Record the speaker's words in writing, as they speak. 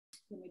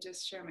Let me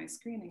just share my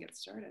screen and get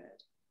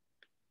started.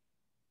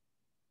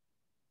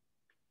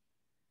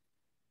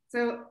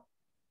 So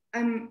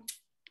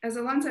as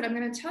Alon said, I'm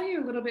going to tell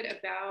you a little bit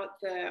about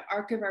the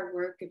arc of our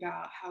work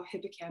about how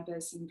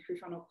hippocampus and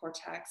prefrontal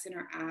cortex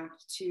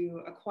interact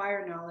to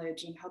acquire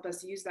knowledge and help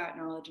us use that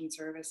knowledge in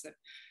service of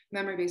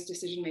memory-based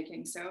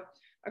decision-making. So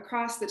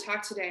across the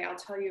talk today, I'll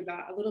tell you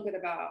about a little bit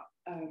about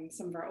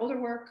some of our older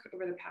work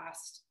over the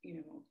past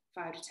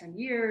 5 to 10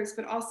 years,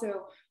 but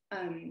also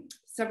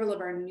several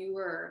of our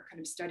newer kind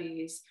of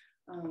studies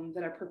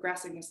that are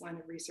progressing this line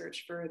of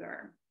research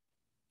further.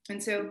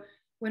 And so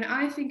when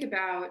I think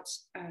about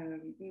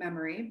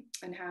memory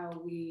and how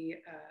we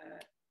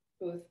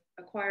both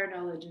acquire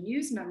knowledge and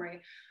use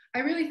memory, I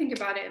really think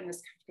about it in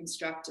this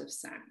constructive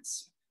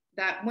sense,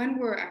 that when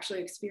we're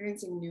actually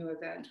experiencing a new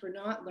event, we're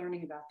not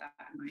learning about that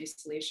in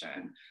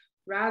isolation.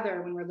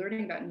 Rather, when we're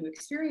learning about new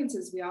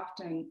experiences, we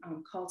often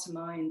call to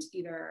mind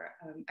either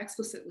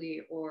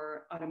explicitly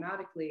or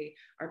automatically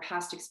our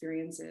past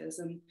experiences.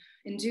 And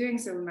in doing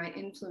so, we might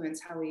influence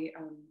how we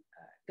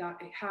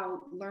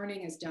how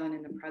learning is done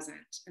in the present.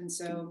 And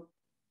so,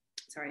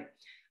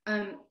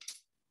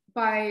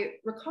 by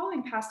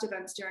recalling past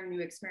events during new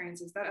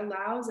experiences, that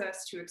allows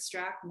us to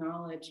extract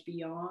knowledge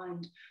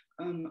beyond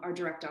our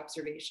direct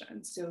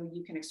observation. So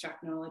you can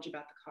extract knowledge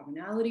about the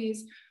commonalities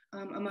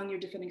among your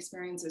different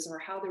experiences or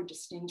how they're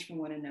distinct from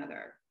one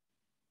another.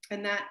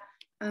 And that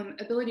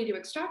ability to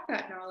extract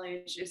that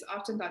knowledge is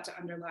often thought to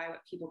underlie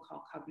what people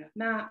call cognitive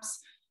maps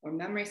or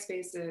memory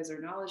spaces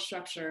or knowledge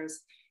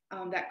structures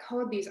that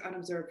code these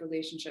unobserved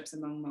relationships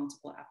among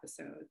multiple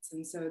episodes.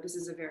 And so this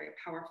is a very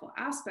powerful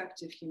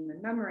aspect of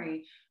human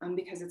memory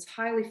because it's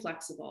highly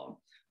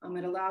flexible.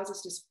 It allows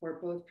us to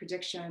support both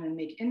prediction and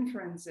make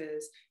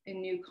inferences in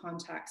new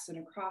contexts and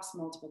across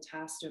multiple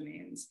task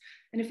domains.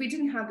 And if we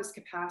didn't have this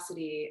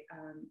capacity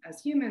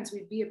as humans,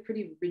 we'd be a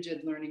pretty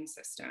rigid learning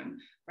system,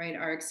 right?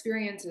 Our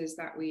experiences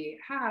that we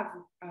have,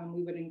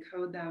 we would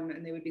encode them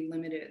and they would be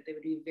limited. They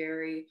would be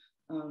very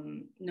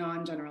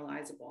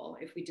non-generalizable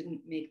if we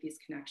didn't make these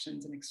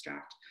connections and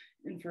extract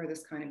and infer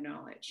this kind of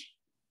knowledge.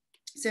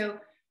 So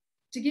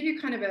to give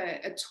you kind of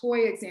a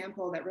toy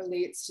example that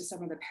relates to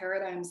some of the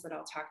paradigms that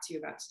I'll talk to you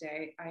about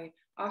today, I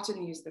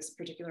often use this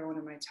particular one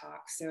in my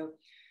talk. So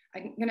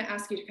I'm going to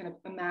ask you to kind of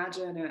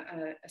imagine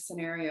a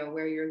scenario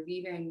where you're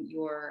leaving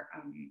your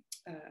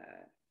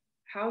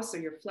house or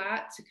your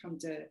flat to come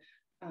to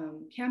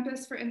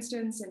campus, for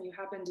instance, and you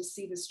happen to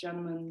see this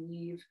gentleman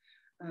leave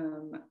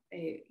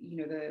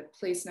the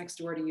place next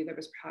door to you that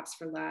was perhaps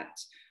for let.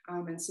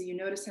 And so you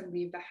notice him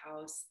leave the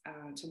house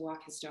to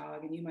walk his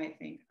dog, and you might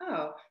think,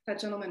 oh, that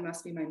gentleman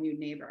must be my new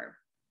neighbor.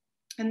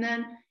 And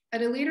then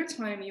at a later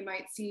time, you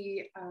might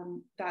see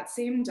that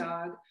same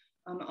dog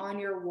on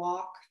your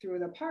walk through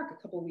the park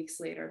a couple of weeks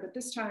later, but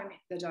this time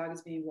the dog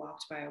is being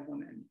walked by a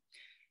woman.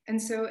 And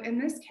so in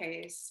this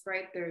case,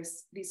 right,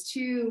 there's these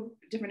two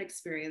different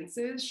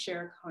experiences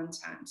share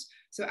content.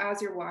 So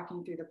as you're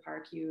walking through the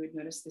park, you would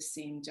notice the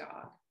same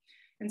dog.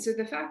 And so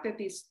the fact that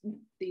these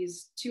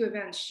two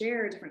events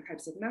share different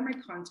types of memory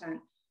content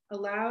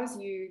allows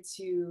you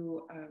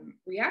to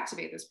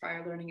reactivate those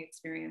prior learning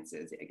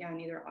experiences, again,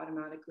 either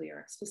automatically or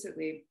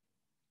explicitly.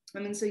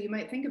 And so you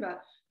might think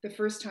about the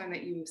first time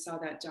that you saw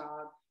that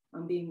dog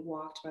being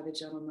walked by the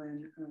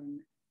gentleman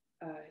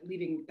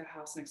leaving the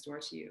house next door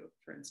to you,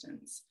 for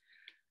instance.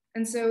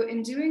 And so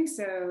in doing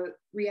so,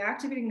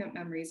 reactivating the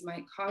memories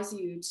might cause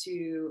you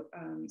to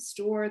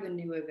store the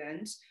new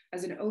event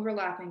as an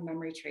overlapping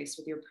memory trace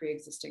with your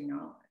pre-existing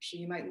knowledge. So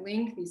you might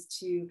link these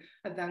two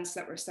events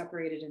that were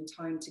separated in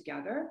time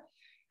together.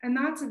 And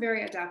that's a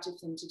very adaptive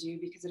thing to do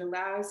because it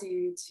allows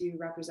you to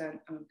represent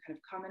kind of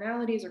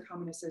commonalities or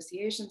common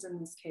associations in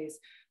this case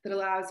that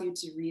allows you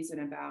to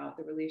reason about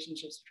the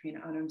relationships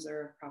between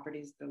unobserved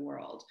properties of the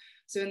world.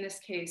 So in this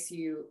case,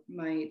 you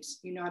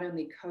not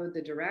only code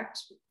the direct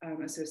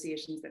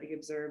associations that you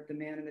observed, the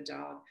man and the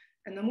dog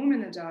and the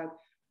woman and the dog,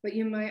 but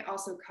you might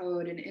also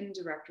code an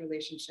indirect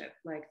relationship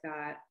like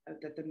that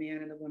the man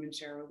and the woman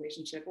share a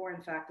relationship, or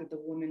in fact that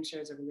the woman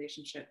shares a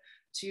relationship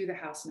to the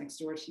house next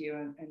door to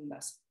you, and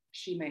thus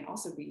she may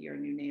also be your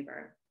new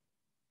neighbor.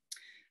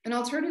 An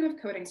alternative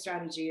coding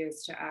strategy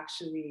is to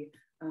actually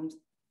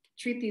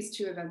treat these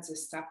two events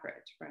as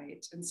separate,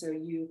 right? And so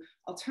you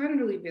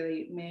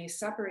alternatively may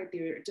separate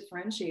or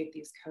differentiate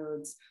these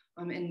codes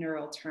in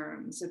neural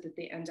terms so that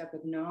they end up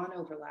with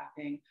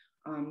non-overlapping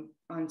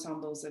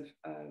ensembles of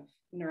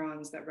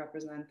neurons that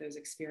represent those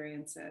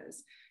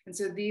experiences. And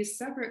so these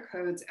separate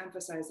codes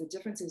emphasize the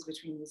differences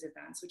between these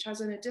events, which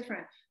has a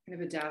different kind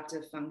of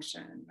adaptive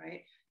function,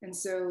 right? And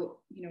so,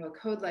 a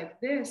code like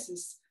this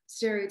is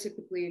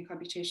stereotypically and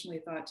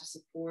computationally thought to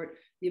support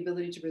the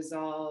ability to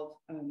resolve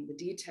the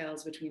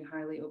details between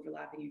highly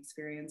overlapping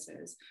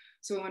experiences.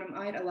 So it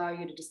might allow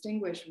you to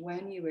distinguish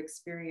when you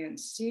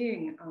experience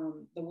seeing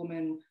the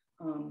woman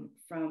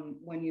from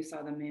when you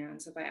saw the man.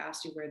 So if I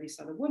asked you where you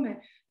saw the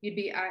woman, you'd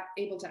be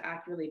able to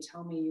accurately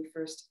tell me you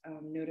first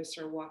noticed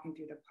her walking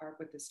through the park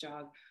with this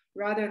dog,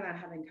 rather than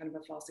having kind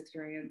of a false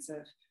experience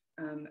of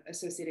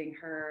associating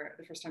her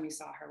the first time you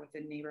saw her with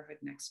the neighborhood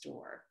next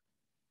door.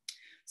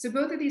 So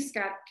both of these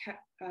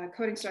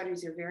coding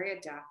strategies are very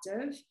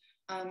adaptive.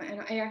 And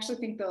I actually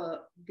think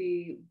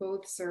they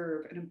both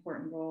serve an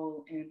important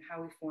role in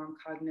how we form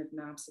cognitive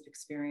maps of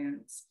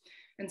experience.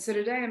 And so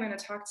today I'm going to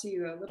talk to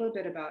you a little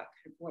bit about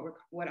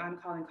what I'm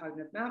calling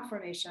cognitive map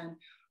formation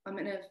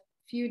in a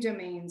few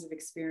domains of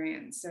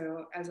experience.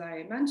 So as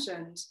I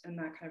mentioned in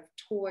that kind of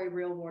toy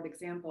real world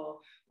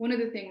example, one of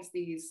the things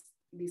these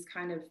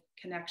kind of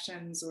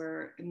connections,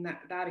 or in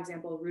that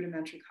example,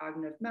 rudimentary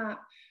cognitive map,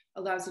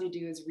 allows you to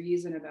do is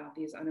reason about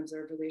these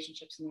unobserved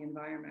relationships in the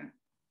environment.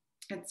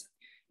 It's,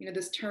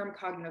 this term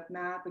cognitive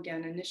map,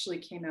 again, initially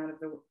came out of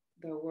the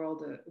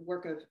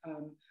work of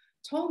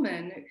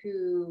Tolman,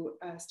 who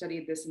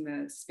studied this in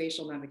the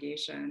spatial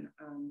navigation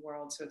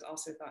world. So it's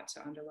also thought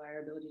to underlie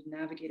our ability to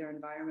navigate our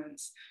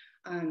environments.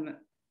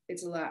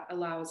 It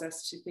allows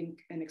us to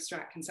think and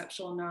extract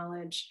conceptual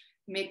knowledge,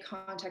 make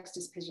context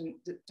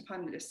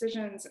dependent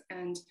decisions,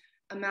 and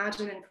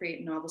imagine and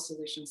create novel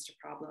solutions to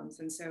problems.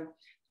 And so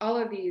all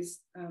of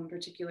these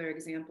particular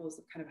examples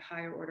of kind of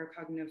higher order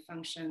cognitive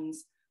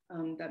functions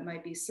that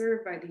might be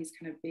served by these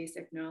kind of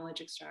basic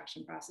knowledge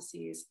extraction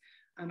processes,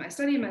 I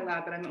study in my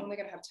lab, but I'm only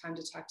going to have time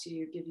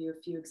to give you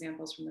a few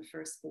examples from the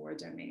first 4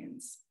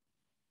 domains.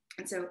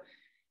 And so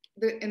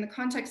in the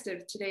context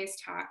of today's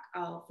talk,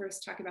 I'll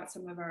first talk about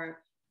some of our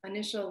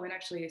initial and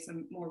actually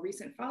some more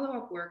recent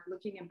follow-up work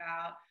looking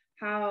about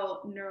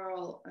how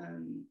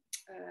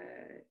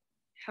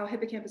how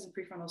hippocampus and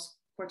prefrontal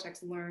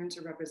cortex learn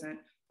to represent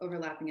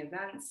overlapping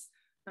events.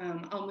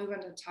 I'll move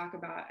on to talk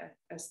about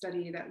a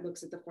study that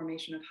looks at the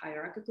formation of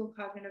hierarchical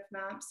cognitive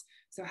maps.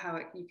 So how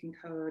you can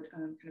code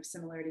kind of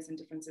similarities and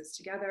differences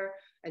together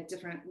at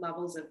different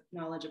levels of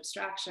knowledge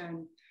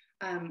abstraction.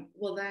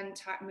 We'll then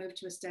move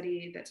to a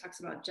study that talks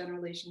about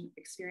generalization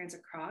experience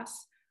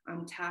across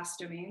task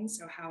domains.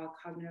 So how a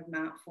cognitive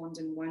map formed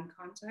in one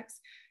context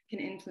can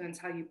influence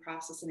how you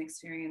process and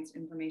experience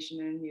information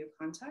in a new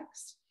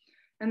context.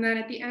 And then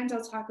at the end,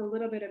 I'll talk a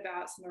little bit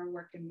about some of our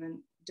work in the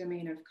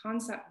domain of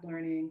concept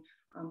learning,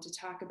 to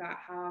talk about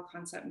how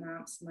concept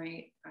maps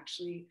might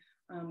actually,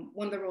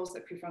 one of the roles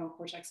that prefrontal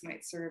cortex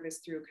might serve is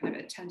through kind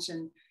of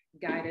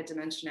attention-guided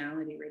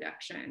dimensionality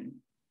reduction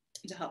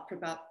to help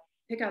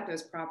pick out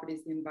those properties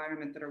of the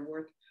environment that are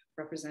worth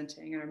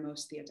representing and are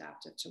mostly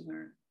adaptive to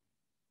learn.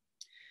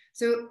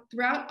 So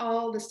throughout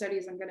all the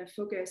studies, I'm going to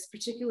focus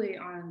particularly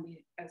on,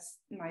 as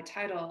my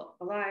title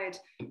belied,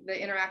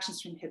 the interactions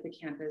from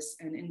hippocampus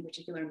and in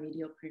particular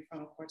medial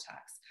prefrontal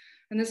cortex.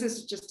 And this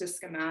is just a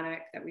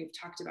schematic that we've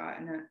talked about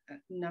in a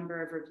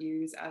number of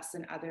reviews, us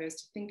and others,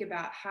 to think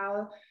about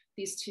how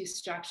these two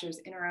structures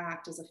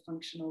interact as a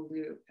functional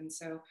loop. And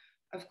so,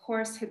 of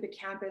course,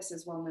 hippocampus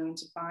is well known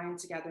to bind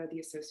together the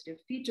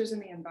associative features in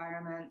the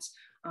environment.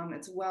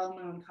 It's well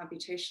known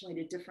computationally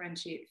to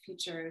differentiate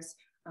features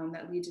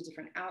that lead to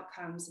different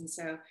outcomes. And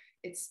so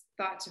it's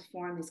thought to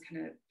form these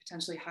kind of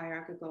potentially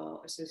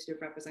hierarchical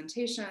associative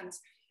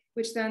representations,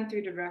 which then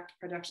through direct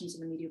productions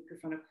in the medial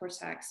prefrontal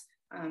cortex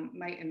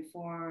might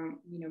inform,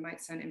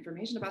 might send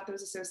information about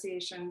those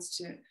associations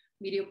to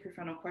medial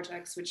prefrontal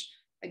cortex, which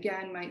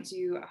again might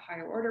do a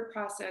higher order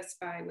process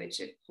by which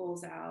it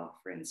pulls out,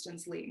 for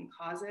instance, latent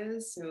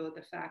causes. So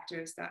the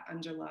factors that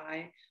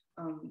underlie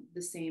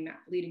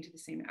leading to the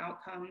same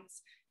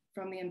outcomes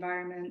from the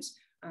environment.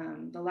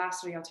 The last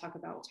study we'll talk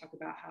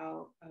about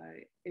how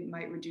it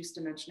might reduce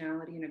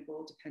dimensionality in a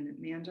goal-dependent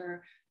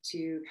manner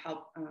to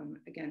help,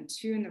 again,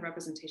 tune the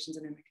representations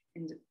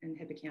in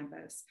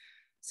hippocampus.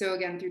 So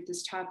again, through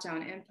this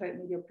top-down input,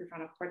 medial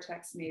prefrontal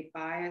cortex may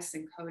bias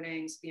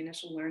encoding, so the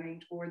initial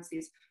learning towards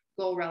these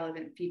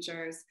goal-relevant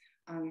features.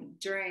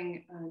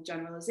 During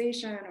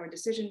generalization or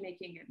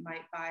decision-making, it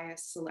might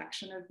bias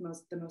selection of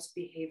the most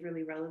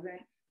behaviorally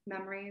relevant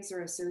memories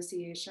or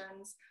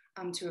associations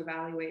to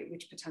evaluate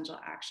which potential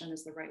action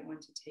is the right one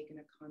to take in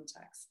a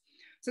context.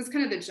 So it's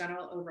kind of the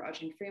general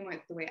overarching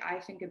framework, the way I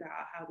think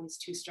about how these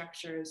two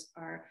structures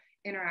are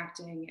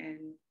interacting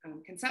in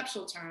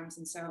conceptual terms.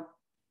 And so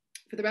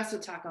for the rest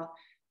of the talk, I'll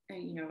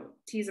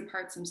tease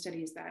apart some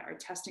studies that are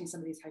testing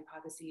some of these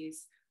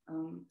hypotheses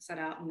set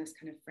out in this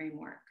kind of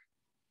framework.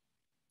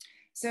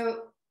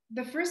 So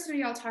the first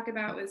study I'll talk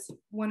about was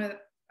one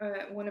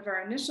of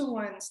our initial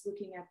ones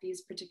looking at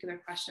these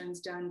particular questions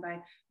done by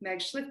Meg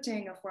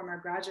Schlichting, a former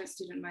graduate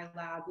student in my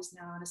lab who's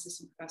now an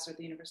assistant professor at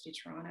the University of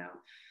Toronto.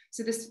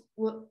 So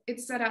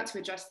it's set out to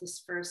address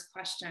this first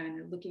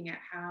question, looking at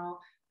how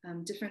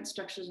different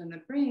structures in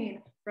the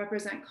brain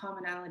represent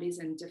commonalities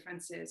and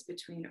differences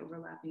between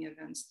overlapping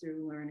events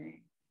through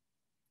learning.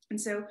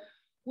 And so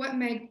what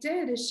Meg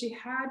did is she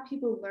had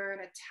people learn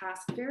a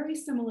task very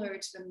similar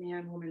to the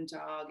man, woman,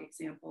 dog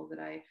example that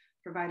I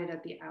provided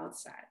at the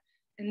outset.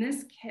 In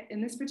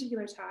this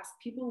particular task,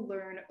 people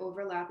learn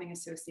overlapping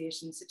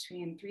associations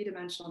between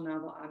three-dimensional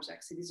novel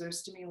objects. So these are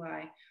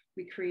stimuli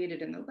we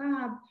created in the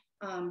lab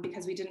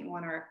because we didn't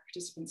want our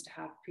participants to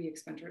have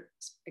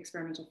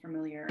pre-experimental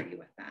familiarity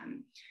with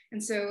them.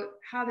 And so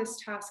how this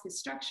task is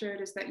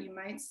structured is that you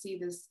might see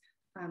this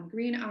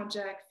green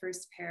object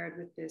first paired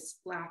with this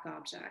black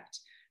object.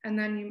 And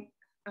then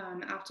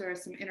after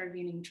some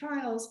intervening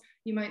trials,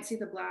 you might see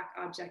the black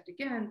object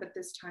again, but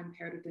this time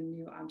paired with a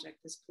new object,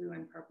 this blue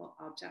and purple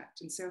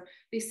object. And so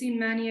they see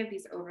many of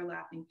these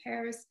overlapping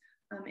pairs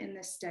in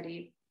this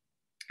study,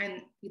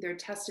 and either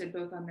tested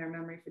both on their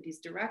memory for these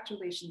direct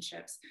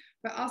relationships,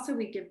 but also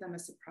we give them a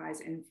surprise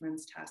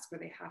inference test where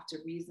they have to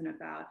reason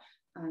about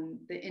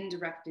the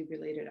indirectly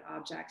related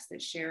objects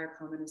that share a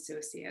common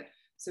associate.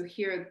 So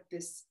here,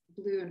 this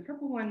blue and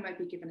purple one might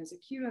be given as a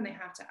cue, and they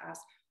have to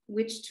ask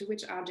to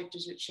which object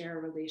does it share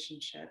a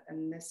relationship?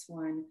 And this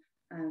one,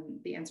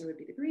 the answer would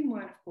be the green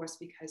one, of course,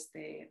 because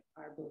they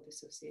are both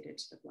associated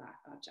to the black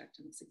object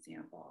in this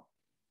example.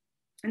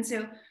 And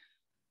so,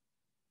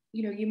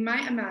 you know, you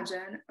might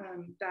imagine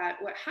that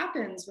what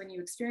happens when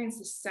you experience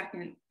the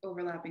second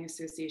overlapping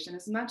association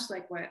is much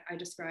like what I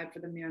described for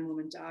the man,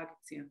 woman, dog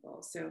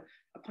example. So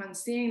upon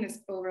seeing this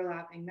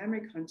overlapping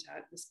memory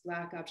content, this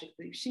black object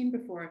that you've seen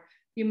before,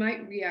 you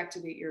might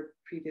reactivate your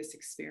previous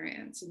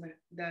experience. And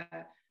the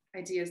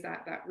idea is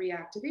that that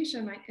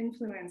reactivation might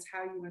influence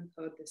how you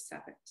encode this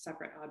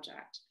separate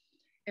object.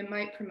 It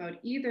might promote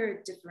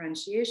either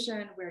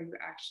differentiation, where you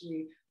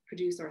actually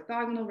produce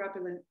orthogonal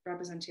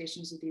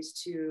representations of these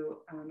two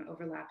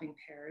overlapping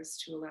pairs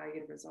to allow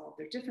you to resolve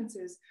their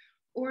differences,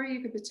 or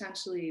you could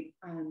potentially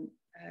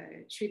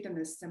treat them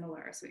as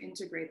similar, so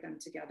integrate them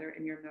together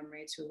in your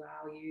memory to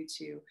allow you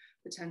to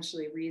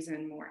potentially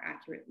reason more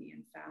accurately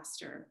and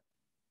faster.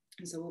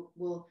 And so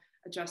we'll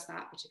address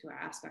that particular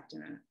aspect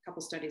in a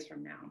couple studies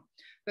from now.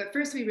 But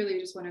first, we really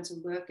just wanted to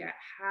look at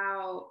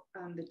how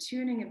the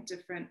tuning of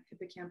different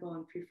hippocampal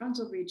and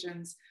prefrontal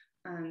regions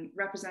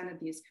represented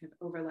these kind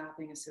of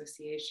overlapping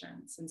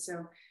associations. And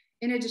so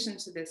in addition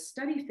to this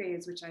study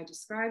phase, which I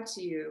described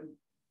to you,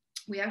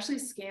 we actually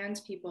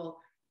scanned people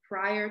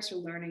prior to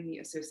learning the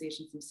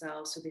associations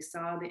themselves. So they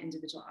saw the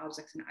individual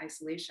objects in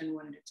isolation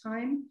one at a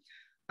time.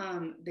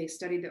 They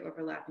studied the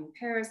overlapping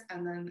pairs,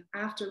 and then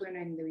after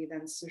learning, we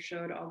then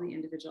showed all the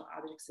individual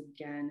objects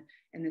again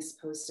in this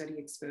post-study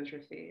exposure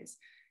phase.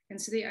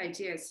 And so the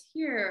idea is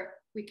here,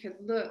 we could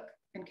look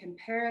and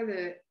compare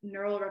the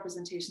neural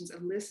representations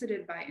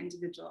elicited by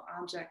individual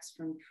objects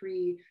from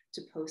pre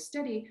to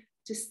post-study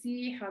to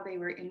see how they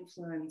were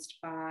influenced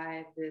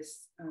by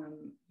this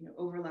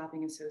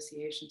overlapping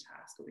association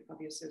task, what we call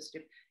the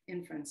associative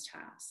inference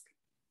task.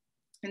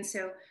 And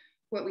so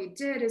what we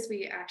did is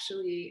we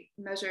actually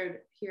measured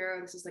here,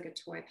 this is like a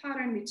toy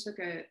pattern. We took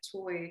a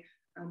toy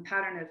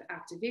pattern of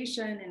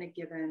activation in a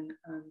given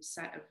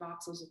set of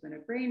voxels within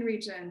a brain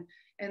region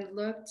and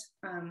looked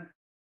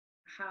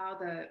how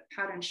the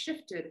pattern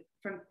shifted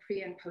from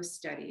pre and post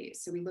study.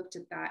 So we looked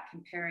at that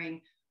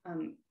comparing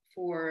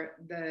for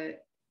the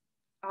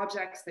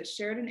objects that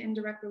shared an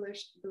indirect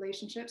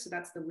relationship. So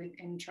that's the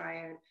within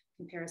triad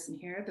comparison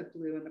here, the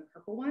blue and the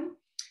purple one.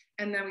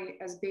 And then we,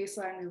 as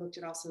baseline, we looked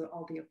at also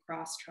all the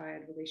across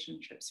triad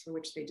relationships for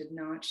which they did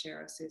not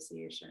share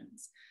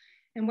associations.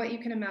 And what you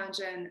can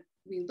imagine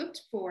we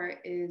looked for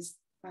is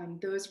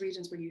those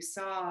regions where you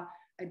saw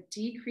a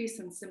decrease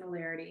in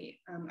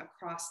similarity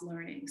across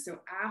learning. So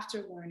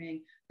after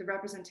learning, the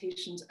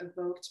representations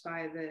evoked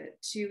by the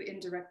two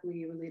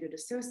indirectly related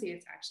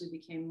associates actually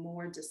became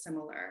more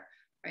dissimilar,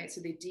 right?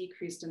 So they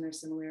decreased in their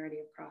similarity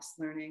across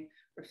learning,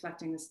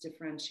 reflecting this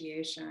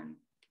differentiation.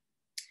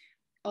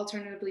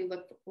 Alternatively,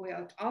 we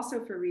looked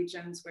also for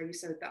regions where you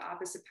saw the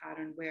opposite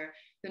pattern, where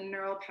the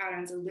neural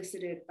patterns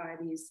elicited by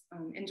these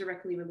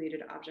indirectly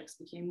related objects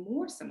became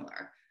more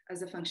similar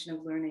as a function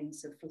of learning,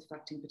 so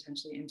reflecting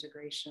potentially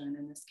integration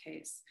in this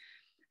case.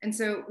 And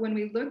so when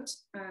we looked,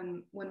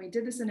 when we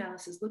did this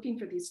analysis, looking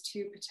for these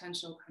two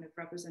potential kind of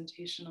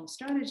representational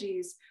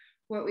strategies,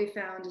 what we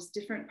found is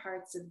different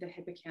parts of the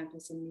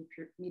hippocampus and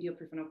medial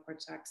prefrontal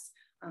cortex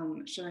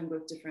showing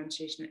both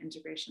differentiation and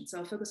integration. So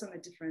I'll focus on the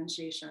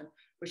differentiation,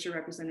 which are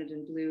represented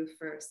in blue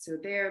first. So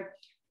there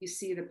you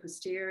see the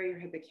posterior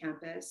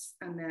hippocampus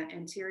and the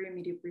anterior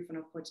medial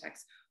prefrontal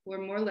cortex were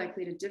more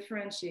likely to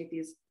differentiate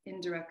these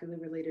indirectly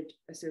related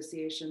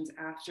associations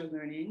after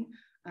learning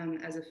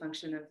as a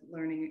function of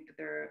learning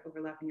their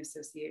overlapping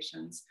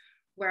associations.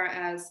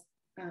 Whereas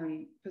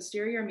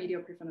posterior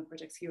medial prefrontal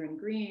cortex here in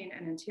green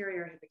and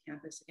anterior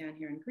hippocampus again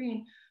here in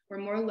green were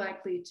more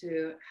likely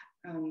to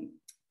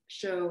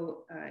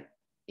show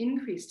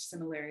increased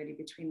similarity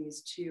between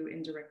these two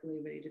indirectly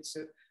related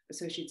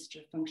associates to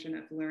a function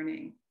of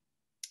learning.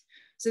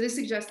 So this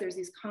suggests there's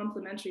these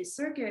complementary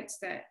circuits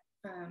that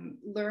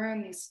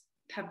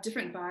have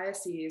different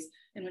biases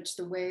in which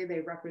the way they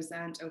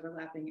represent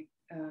overlapping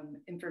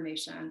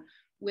information,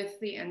 with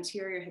the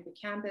anterior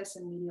hippocampus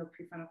and medial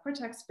prefrontal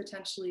cortex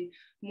potentially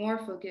more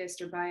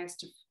focused or biased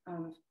to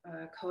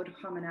code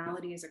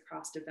commonalities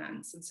across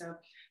events. And so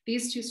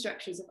these two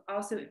structures have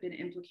also been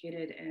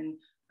implicated in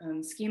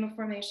schema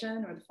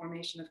formation or the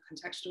formation of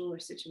contextual or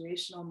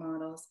situational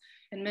models.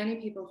 And many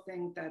people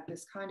think that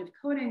this kind of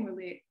coding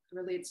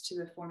relates to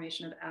the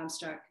formation of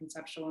abstract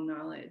conceptual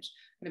knowledge,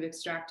 kind of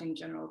extracting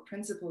general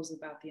principles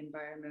about the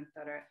environment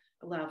that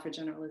allow for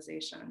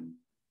generalization.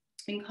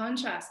 In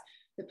contrast,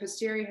 the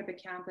posterior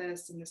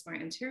hippocampus and this more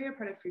anterior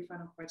part of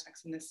prefrontal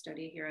cortex in this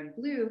study here in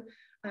blue,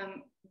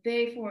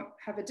 they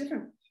have a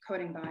different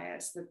coding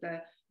bias, that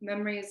the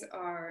memories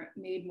are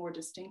made more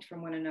distinct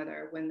from one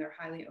another when they're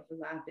highly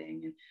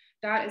overlapping. And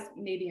that is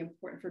maybe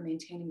important for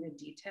maintaining the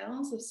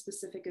details of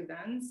specific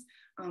events,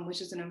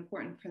 which is an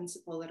important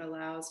principle that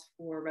allows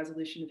for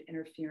resolution of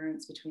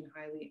interference between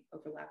highly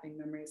overlapping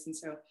memories. And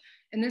so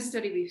in this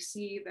study, we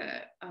see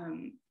that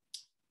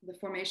the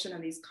formation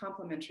of these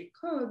complementary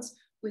codes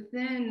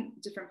within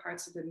different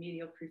parts of the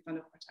medial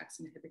prefrontal cortex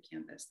and the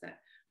hippocampus that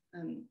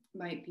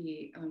might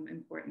be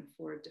important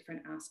for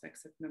different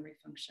aspects of memory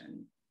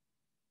function.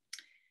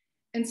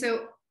 And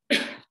so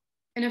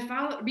in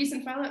a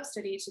recent follow-up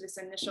study to this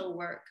initial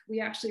work,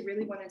 we actually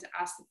really wanted to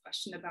ask the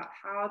question about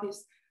how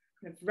these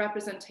kind of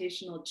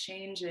representational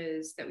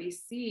changes that we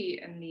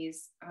see in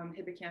these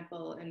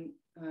hippocampal and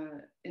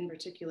in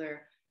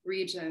particular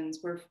regions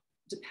were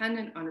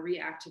dependent on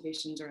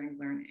reactivation during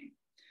learning.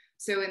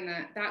 So in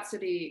that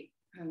study,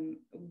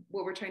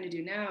 what we're trying to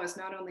do now is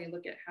not only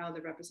look at how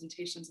the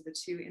representations of the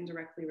two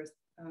indirectly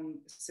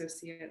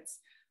associates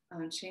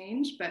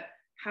change, but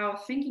how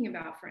thinking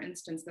about, for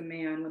instance, the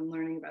man when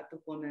learning about the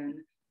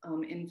woman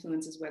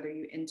influences whether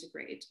you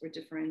integrate or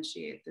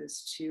differentiate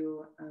those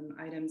two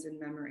items in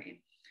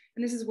memory.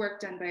 And this is work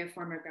done by a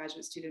former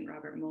graduate student,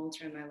 Robert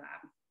Moulter, in my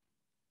lab.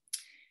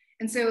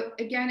 And so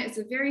again, it's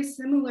a very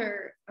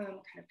similar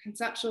kind of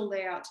conceptual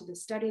layout to the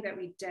study that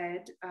we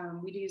did.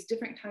 We used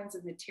different kinds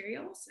of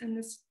materials in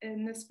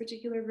this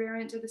particular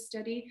variant of the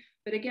study.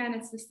 But again,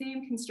 it's the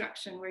same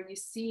construction where you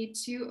see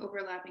two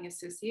overlapping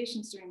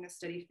associations during the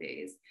study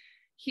phase.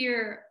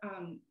 Here,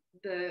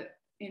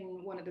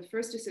 in one of the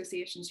first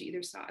associations, you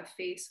either saw a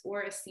face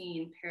or a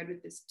scene paired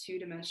with this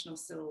two-dimensional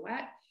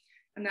silhouette.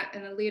 And that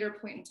in a later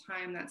point in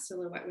time, that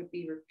silhouette would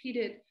be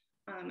repeated,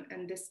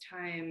 and this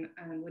time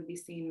would be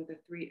seen with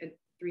a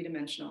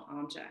three-dimensional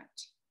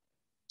object.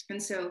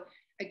 And so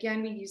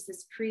again, we use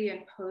this pre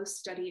and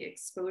post-study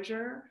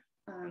exposure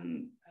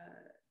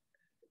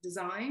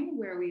design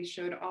where we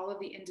showed all of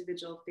the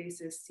individual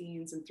faces,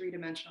 scenes, and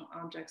three-dimensional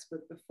objects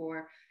both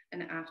before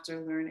and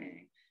after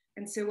learning.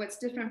 And so what's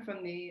different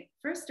from the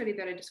first study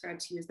that I described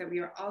to you is that we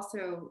are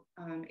also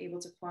able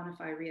to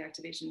quantify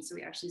reactivation. So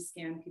we actually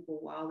scanned people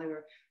while they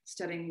were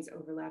studying these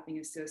overlapping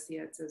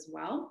associates as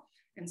well.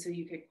 And so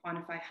you could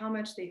quantify how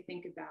much they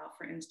think about,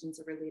 for instance,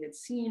 a related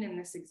scene in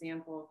this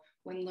example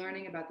when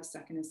learning about the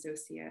second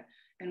associate,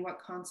 and what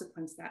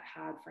consequence that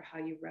had for how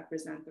you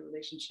represent the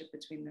relationship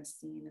between this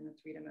scene and the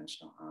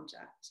three-dimensional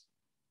object.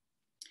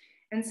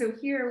 And so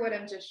here, what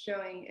I'm just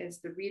showing is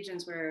the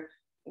regions where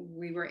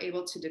we were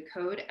able to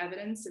decode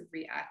evidence of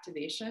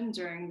reactivation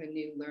during the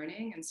new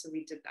learning. And so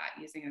we did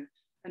that using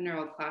a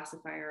neural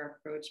classifier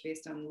approach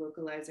based on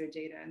localizer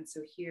data. And so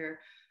here,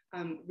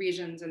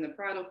 regions in the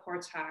parietal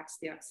cortex,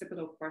 the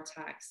occipital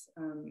cortex,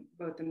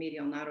 both the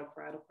medial and lateral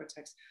parietal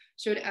cortex,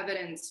 showed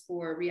evidence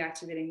for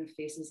reactivating the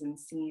faces and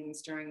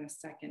scenes during the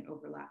second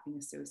overlapping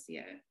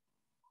associate.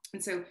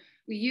 And so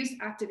we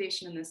used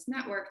activation in this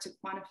network to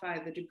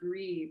quantify the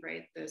degree,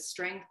 right, the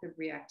strength of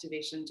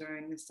reactivation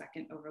during the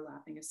second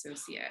overlapping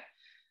associate.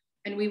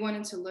 And we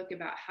wanted to look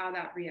about how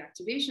that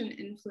reactivation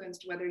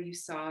influenced whether you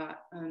saw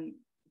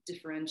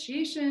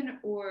differentiation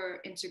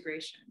or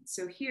integration.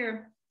 So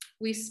here,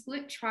 we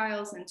split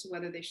trials into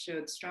whether they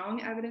showed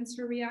strong evidence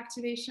for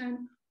reactivation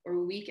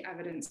or weak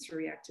evidence for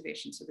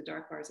reactivation. So the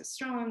dark bars are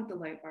strong, the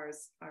light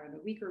bars are the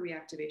weaker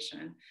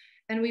reactivation.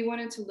 And we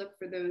wanted to look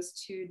for those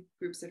two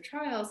groups of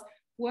trials.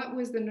 What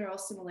was the neural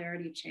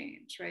similarity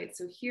change, right?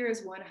 So here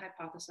is one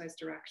hypothesized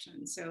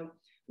direction. So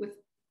with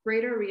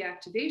greater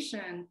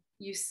reactivation,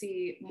 you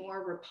see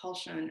more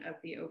repulsion of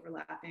the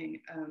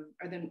overlapping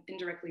or the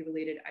indirectly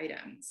related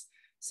items.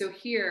 So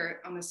here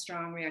on the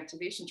strong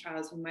reactivation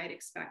trials, we might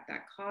expect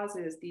that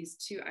causes these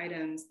two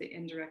items, the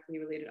indirectly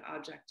related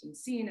object and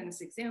scene in this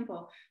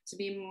example, to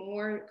be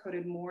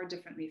coded more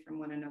differently from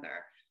one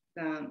another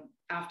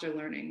after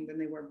learning than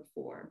they were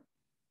before.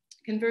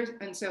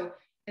 And so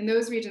in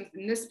those regions,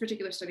 in this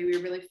particular study, we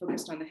were really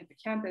focused on the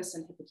hippocampus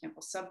and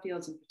hippocampal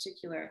subfields in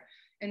particular.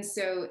 And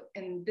so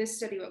in this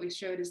study, what we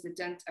showed is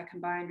a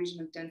combined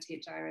region of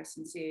dentate gyrus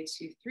and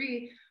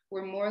CA23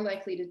 were more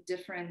likely to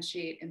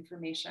differentiate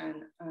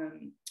information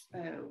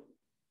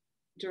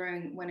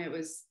during when it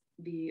was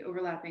the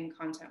overlapping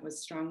content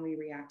was strongly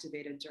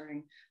reactivated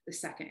during the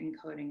second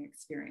encoding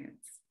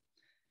experience.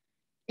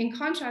 In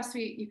contrast,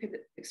 you could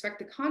expect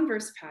the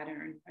converse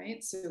pattern,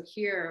 right? So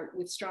here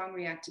with strong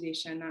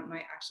reactivation, that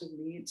might actually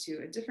lead to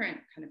a different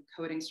kind of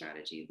coding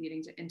strategy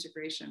leading to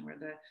integration where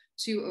the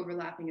two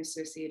overlapping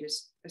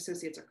associates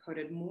are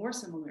coded more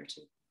similar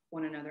to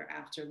one another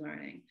after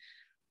learning.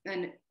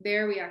 And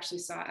there we actually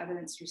saw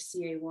evidence for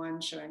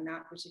CA1 showing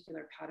that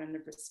particular pattern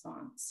of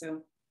response.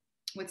 So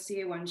with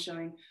CA1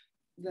 showing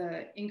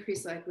the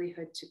increased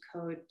likelihood to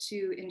code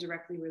two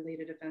indirectly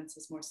related events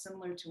as more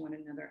similar to one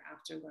another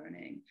after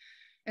learning.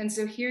 And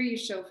so here you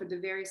show for the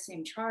very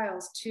same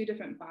trials, two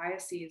different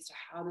biases to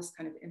how this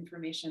kind of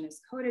information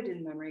is coded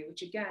in memory,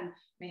 which again,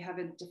 may have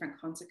different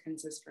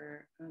consequences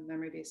for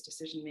memory-based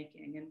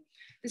decision-making. And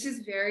this is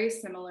very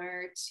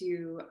similar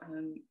to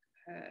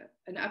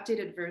an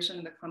updated version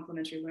of the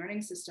complementary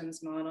learning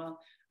systems model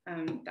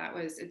that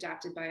was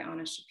adapted by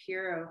Anna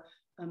Shapiro,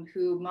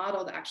 who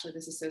modeled actually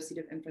this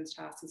associative inference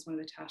task as one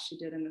of the tasks she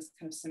did in this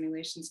kind of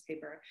simulations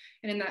paper.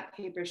 And in that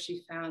paper,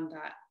 she found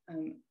that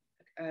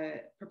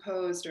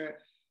proposed or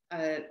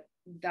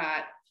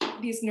that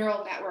these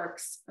neural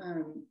networks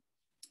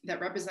that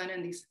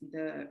represented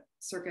the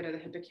circuit of the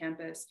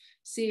hippocampus,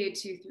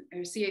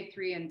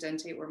 CA3 and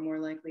dentate were more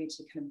likely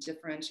to kind of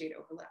differentiate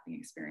overlapping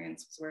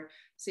experiences, where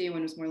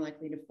CA1 was more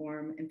likely to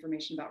form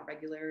information about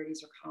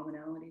regularities or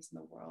commonalities in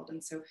the world.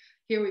 And so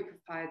here we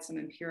provide some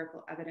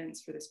empirical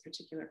evidence for this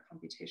particular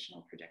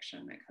computational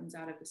prediction that comes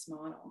out of this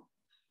model.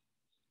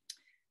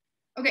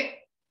 Okay,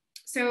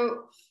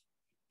 so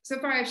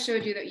far I've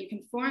showed you that you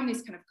can form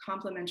these kind of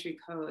complementary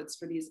codes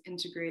for these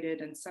integrated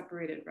and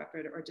separated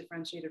or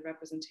differentiated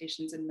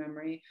representations in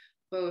memory,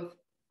 both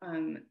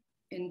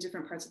in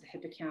different parts of the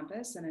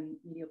hippocampus and in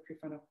medial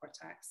prefrontal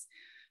cortex.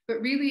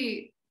 But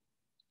really,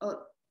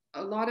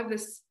 a lot of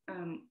this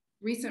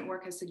recent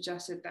work has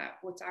suggested that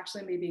what's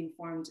actually maybe being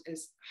formed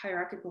is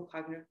hierarchical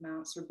cognitive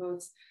maps, where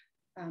both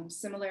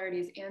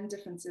similarities and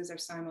differences are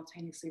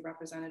simultaneously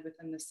represented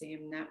within the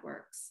same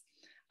networks.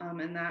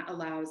 And that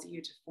allows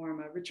you to form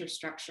a richer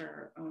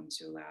structure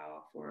to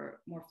allow for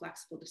more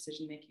flexible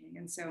decision-making.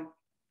 And so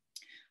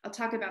I'll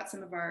talk about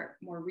some of our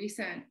more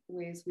recent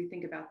ways we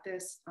think about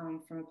this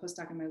from a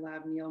postdoc in my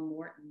lab, Neil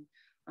Morton,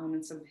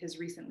 and some of his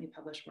recently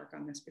published work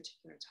on this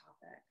particular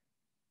topic.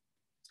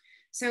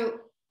 So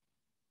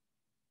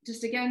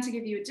just again, to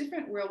give you a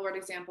different real-world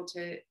example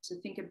to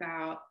think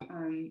about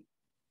kind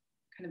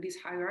of these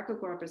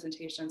hierarchical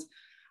representations,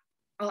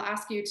 I'll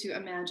ask you to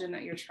imagine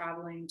that you're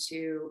traveling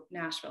to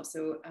Nashville.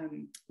 So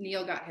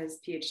Neil got his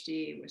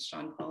PhD with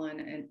Sean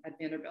Pullen at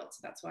Vanderbilt. So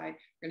that's why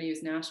we're going to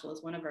use Nashville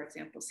as one of our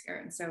examples here.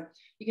 And so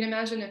you can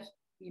imagine if,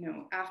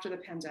 after the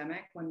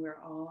pandemic, when we're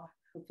all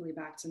hopefully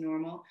back to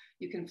normal,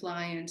 you can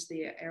fly into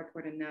the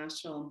airport in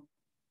Nashville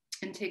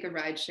and take a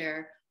ride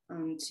share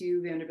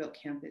to Vanderbilt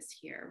campus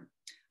here.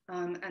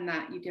 And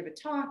that you give a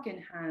talk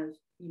and have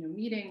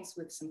meetings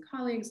with some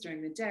colleagues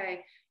during the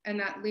day, and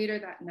that later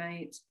that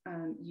night,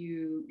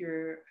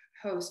 your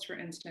host, for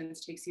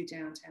instance, takes you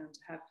downtown to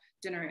have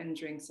dinner and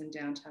drinks in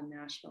downtown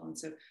Nashville. And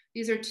so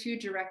these are two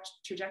direct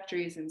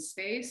trajectories in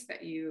space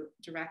that you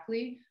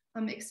directly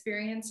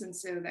experience, and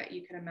so that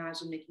you can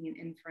imagine making an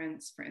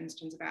inference, for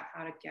instance, about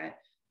how to get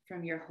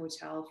from your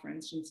hotel, for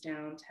instance,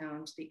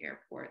 downtown to the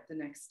airport the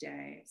next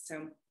day.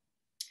 So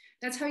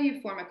that's how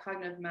you form a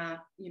cognitive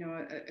map,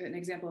 an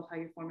example of how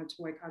you form a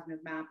toy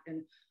cognitive map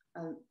in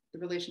the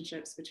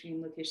relationships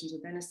between locations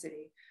within a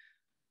city.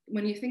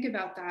 When you think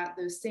about that,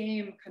 those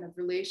same kind of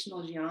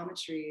relational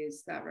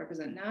geometries that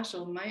represent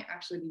Nashville might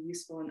actually be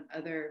useful in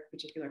other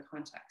particular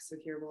contexts. So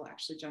here we'll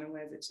actually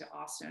generalize it to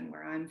Austin,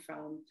 where I'm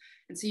from.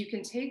 And so you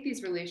can take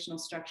these relational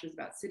structures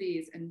about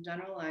cities and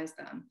generalize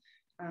them.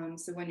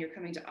 So when you're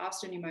coming to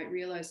Austin, you might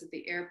realize that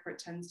the airport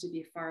tends to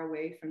be far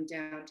away from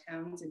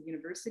downtowns and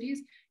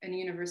universities, and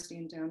university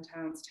and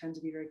downtowns tend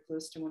to be very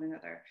close to one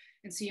another.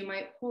 And so you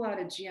might pull out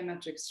a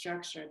geometric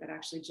structure that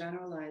actually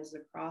generalizes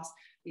across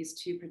these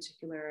two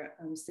particular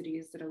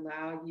cities that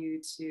allow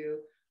you to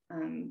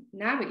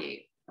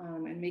navigate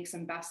and make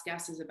some best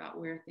guesses about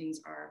where things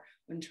are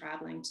when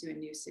traveling to a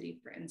new city,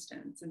 for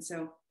instance. And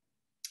so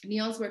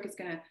Neil's work is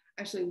going to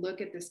actually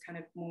look at this kind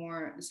of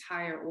this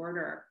higher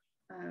order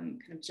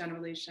kind of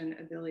generalization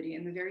ability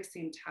in the very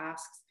same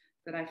tasks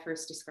that I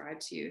first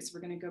described to you. So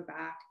we're going to go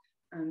back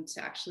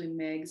to actually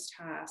Meg's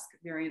task,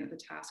 variant of the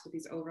task, with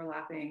these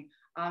overlapping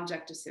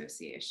object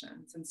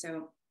associations. And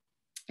so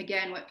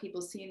again, what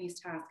people see in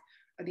these tasks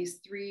are these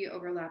three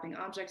overlapping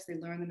objects. They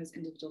learn them as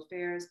individual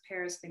pairs.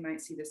 They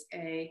might see this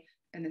A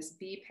and this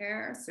B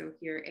pair. So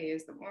here A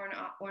is the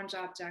orange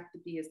object, the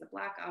B is the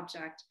black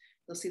object.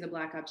 They'll see the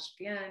black object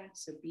again,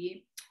 so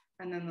B.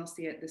 And then they'll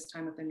see it this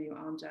time with a new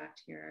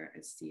object here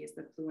as C is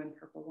the blue and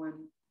purple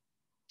one.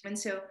 And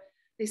so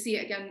they see,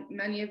 again,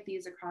 many of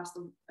these across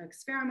the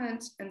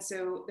experiment. And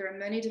so there are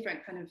many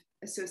different kind of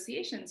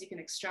associations you can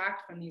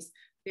extract from these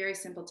very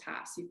simple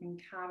tasks. You can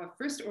have a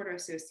first order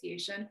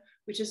association,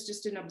 which is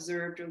just an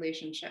observed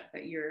relationship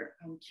that you're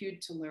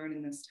cued to learn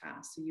in this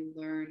task. So you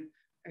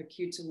are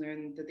cued to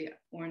learn that the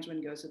orange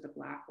one goes with the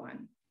black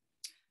one.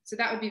 So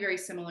that would be very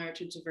similar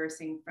to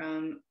traversing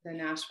from the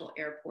Nashville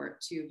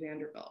airport to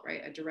Vanderbilt,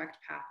 right? A direct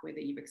pathway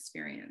that you've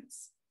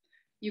experienced.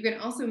 You can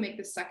also make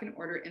the second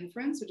order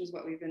inference, which is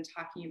what we've been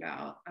talking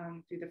about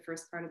through the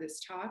first part of this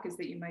talk, is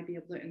that you might be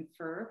able to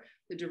infer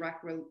the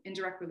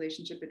indirect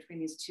relationship between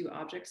these two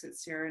objects that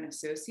share an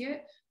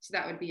associate. So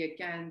that would be,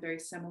 again, very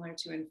similar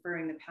to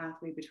inferring the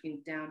pathway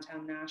between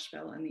downtown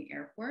Nashville and the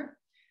airport.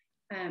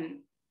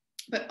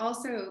 But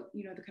also,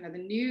 the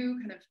new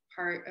kind of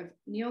part of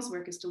Neil's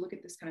work is to look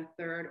at this kind of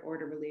third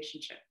order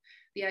relationship.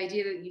 The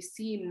idea that you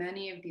see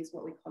many of these,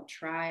 what we call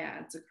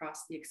triads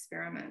across the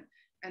experiment.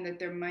 and that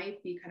there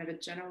might be kind of a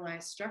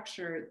generalized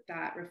structure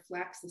that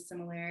reflects the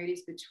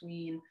similarities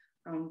between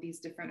these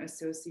different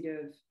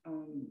associative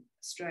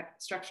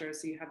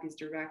structures. So you have these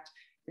direct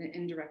and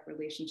indirect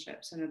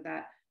relationships, and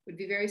that would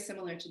be very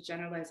similar to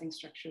generalizing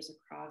structures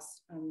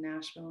across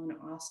Nashville and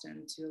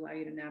Austin to allow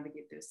you to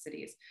navigate those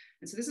cities.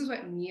 And so this is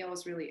what Neil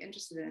was really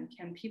interested in.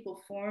 Can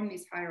people form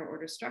these higher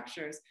order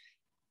structures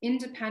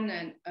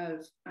independent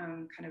of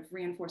kind of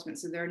reinforcement?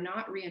 So they're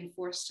not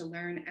reinforced to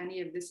learn any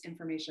of this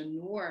information,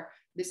 nor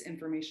this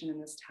information in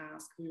this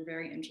task. We were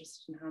very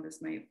interested in how this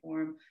might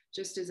form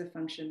just as a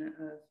function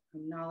of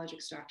knowledge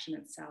extraction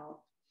itself.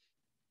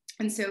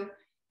 And so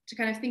to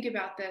kind of think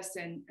about this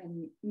in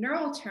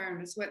neural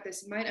terms, what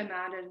this might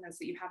imagine is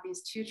that you have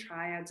these two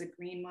triads, a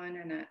green one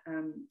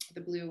and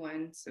the blue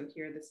one. So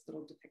here, this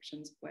little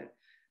depictions of what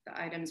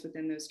the items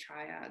within those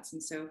triads.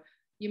 And so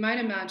you might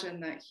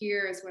imagine that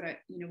here is what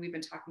we've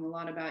been talking a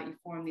lot about. You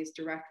form these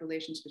direct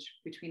relations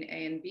between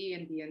A and B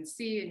and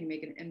C, and you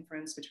make an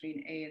inference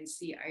between A and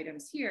C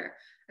items here.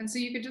 And so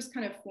you could just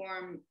kind of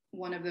form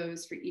one of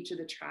those for each of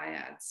the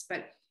triads.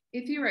 But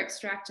if you were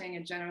extracting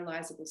a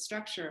generalizable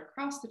structure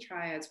across the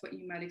triads, what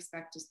you might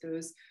expect is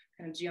those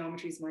kind of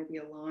geometries might be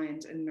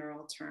aligned in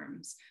neural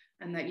terms,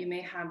 and that you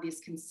may have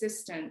these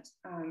consistent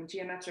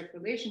geometric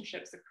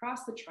relationships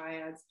across the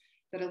triads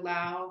that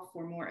allow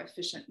for more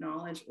efficient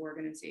knowledge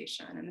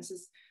organization. And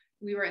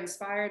we were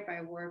inspired by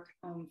work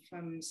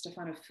from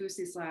Stefano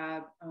Fusi's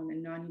lab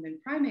in non-human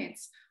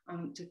primates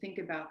to think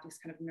about these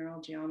kind of neural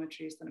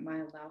geometries that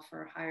might allow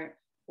for a higher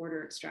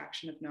order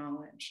extraction of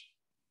knowledge,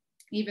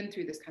 even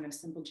through this kind of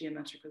simple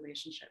geometric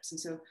relationships.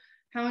 And so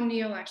how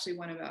Neil actually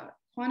went about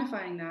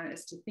quantifying that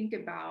is to think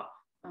about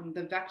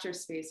the vector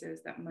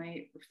spaces that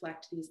might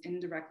reflect these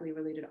indirectly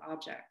related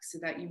objects, so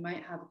that you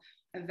might have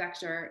a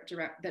vector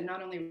that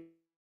not only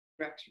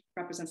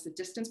represents the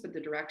distance, but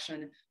the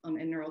direction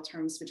in neural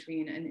terms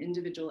between an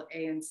individual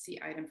A and C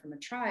item from a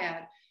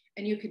triad.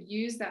 And you could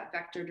use that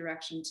vector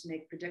direction to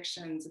make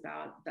predictions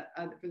about the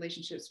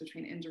relationships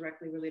between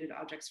indirectly related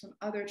objects from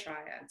other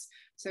triads.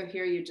 So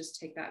here you just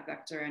take that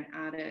vector and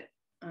add it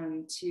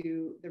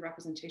to the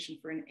representation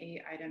for an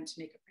A item to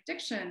make a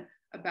prediction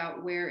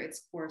about where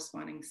its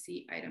corresponding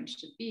C item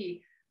should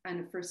be.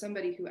 And for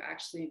somebody who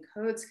actually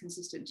encodes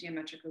consistent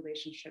geometric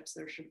relationships,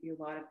 there should be a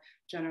lot of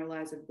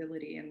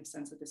generalizability in the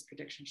sense that this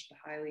prediction should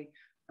highly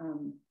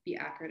be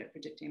accurate at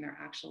predicting their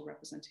actual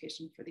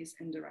representation for these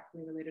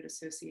indirectly related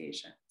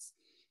associations.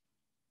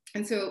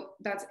 And so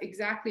that's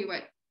exactly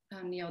what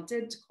Neil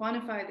did to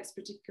quantify this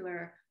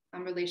particular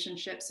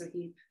relationship. So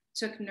he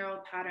took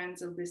neural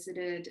patterns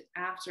elicited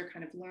after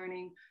kind of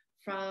learning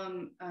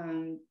from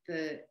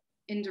the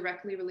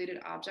indirectly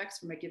related objects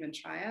from a given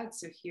triad.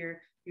 So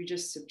here you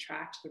just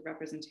subtract the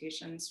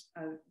representations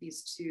of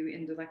these two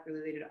indirectly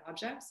related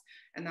objects,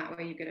 and that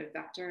way you get a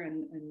vector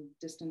and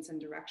distance and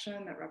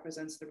direction that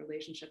represents the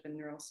relationship in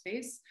neural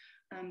space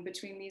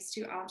between these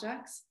two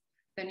objects.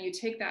 Then you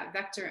take that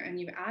vector and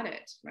you add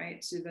it,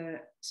 right,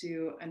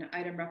 to an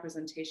item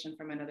representation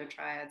from another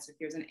triad. So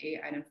here's an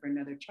A item for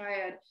another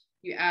triad.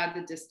 You add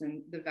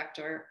the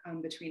vector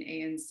between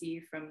A and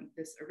C from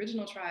this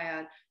original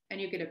triad, and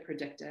you get a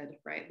predicted,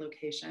 right,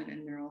 location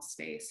in neural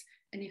space.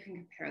 And you can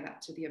compare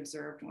that to the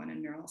observed one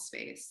in neural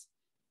space.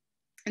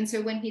 And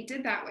so when he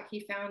did that, what he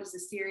found is a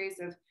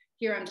series of,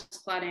 here I'm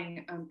just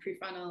plotting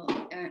prefrontal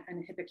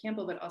and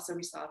hippocampal, but also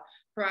we saw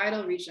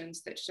parietal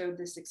regions that showed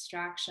this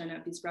extraction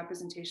of these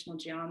representational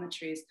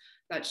geometries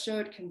that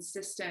showed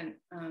consistent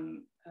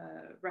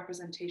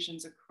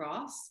representations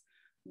across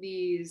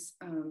these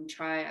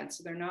triads.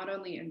 So they're not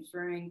only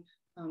inferring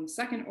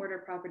second order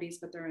properties,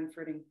 but they're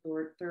inferring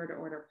third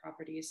order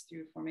properties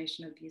through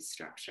formation of these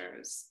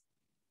structures.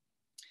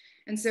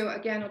 And so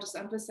again, I'll just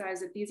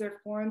emphasize that these are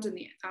formed in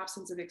the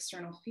absence of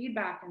external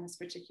feedback in this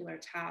particular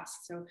task.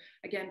 So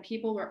again,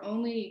 people were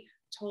only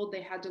told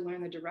they had to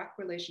learn the direct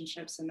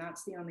relationships, and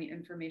that's the only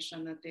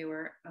information that they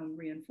were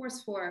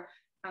reinforced for.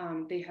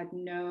 They had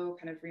no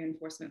kind of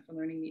reinforcement for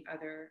learning the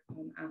other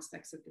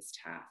aspects of this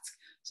task.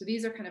 So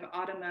these are kind of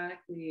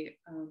automatically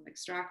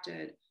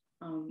extracted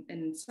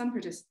in some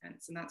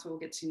participants, and that's what we'll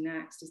get to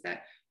next, is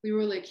that we were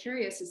really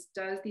curious is,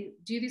 do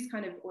these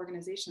kind of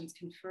organizations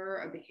confer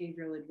a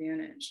behavioral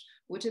advantage?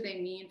 What do they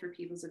mean for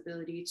people's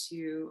ability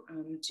to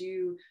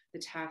do the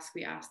task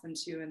we asked them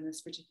to in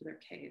this particular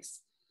case?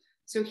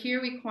 So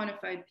here we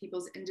quantified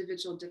people's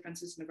individual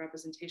differences in the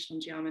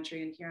representational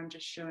geometry, and here I'm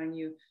just showing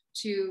you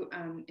two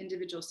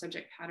individual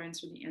subject patterns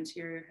from the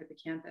anterior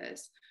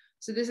hippocampus.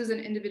 So this is an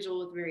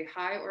individual with very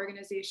high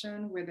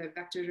organization where the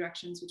vector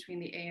directions between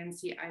the A and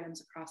C items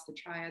across the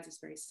triads is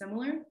very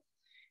similar.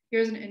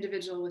 Here's an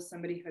individual with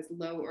somebody who has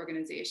low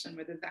organization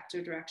where the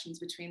vector directions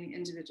between the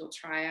individual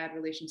triad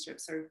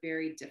relationships are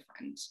very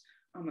different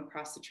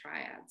across the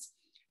triads.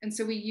 And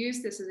so we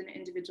use this as an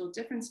individual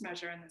difference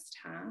measure in this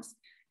task.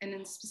 And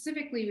then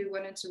specifically, we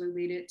wanted to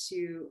relate it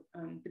to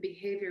the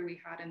behavior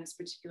we had in this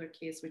particular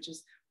case, which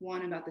is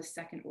one about the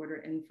second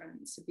order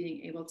inference, so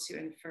being able to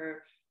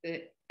infer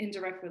the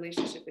indirect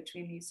relationship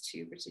between these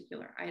two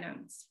particular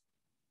items.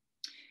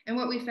 And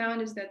what we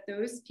found is that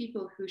those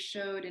people who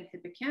showed in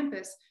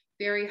hippocampus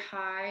very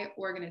high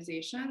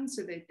organization,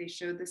 so that they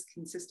showed this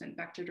consistent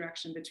vector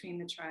direction between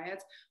the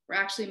triads, were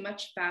actually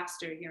much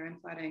faster. Here I'm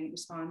plotting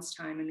response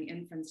time in the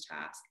inference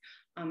task.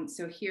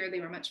 So here they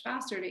were much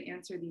faster to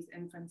answer these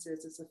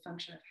inferences as a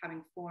function of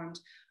having formed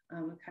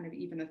kind of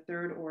even a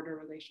third order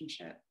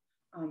relationship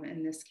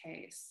in this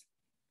case.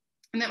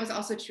 And that was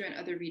also true in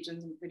other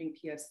regions, including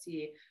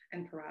PFC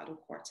and parietal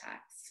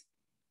cortex.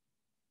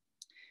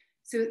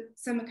 So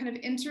some kind of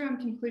interim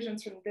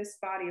conclusions from this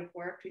body of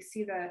work, we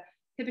see that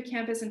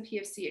hippocampus and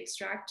PFC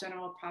extract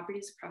general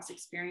properties across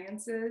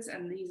experiences,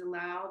 and these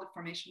allow the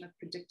formation of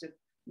predictive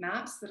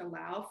maps that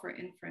allow for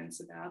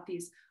inference about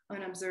these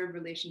unobserved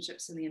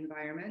relationships in the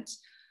environment.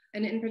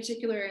 And in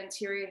particular,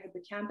 anterior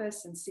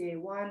hippocampus and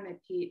CA1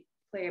 may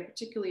play a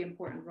particularly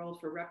important role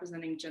for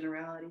representing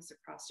generalities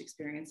across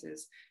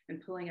experiences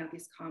and pulling out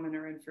these common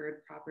or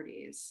inferred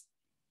properties.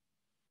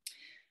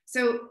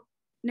 So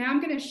now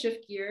I'm going to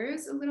shift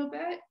gears a little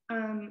bit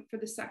for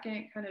the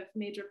second kind of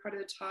major part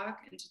of the talk,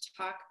 and to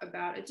talk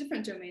about a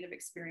different domain of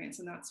experience,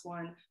 and that's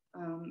one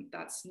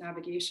that's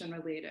navigation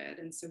related.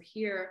 And so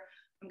here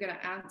I'm going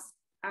to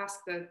ask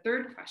the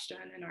third question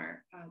in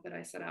our that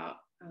I set out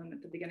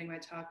at the beginning of my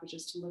talk, which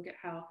is to look at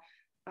how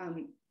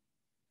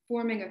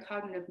forming a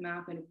cognitive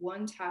map in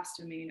one task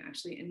domain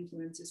actually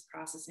influences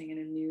processing in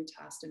a new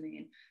task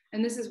domain.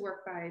 And this is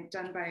work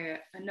done by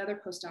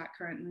another postdoc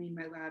currently in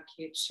my lab,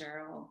 Kate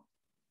Sherrill.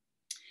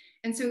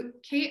 And so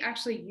Kate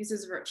actually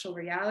uses virtual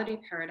reality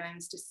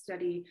paradigms to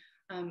study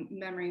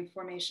memory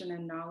formation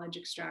and knowledge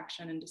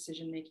extraction and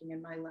decision making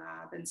in my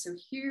lab. And so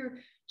here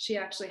she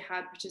actually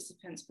had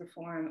participants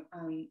perform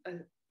a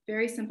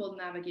very simple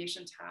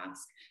navigation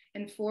task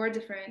in 4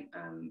 different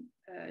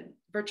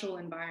virtual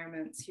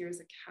environments. Here's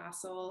a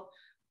castle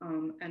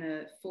and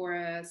a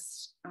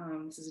forest,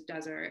 this is a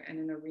desert, and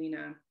an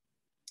arena.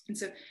 And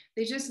so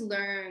they just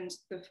learned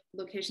the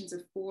locations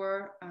of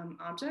 4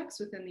 objects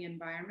within the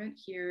environment.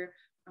 Here,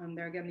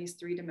 there are again these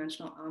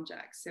 3-dimensional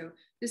objects. So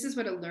this is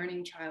what a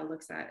learning trial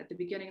looks at. At the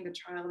beginning of the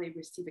trial, they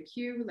receive a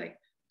cue, like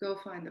go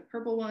find the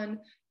purple one.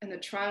 And the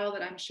trial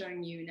that I'm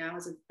showing you now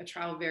is a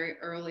trial very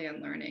early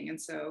in learning. And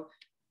so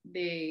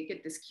they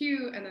get this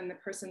cue, and then the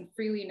person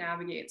freely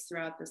navigates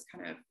throughout this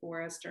kind of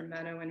forest or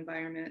meadow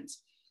environment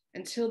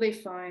until they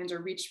find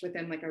or reach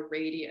within like a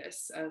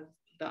radius of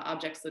the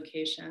object's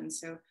location.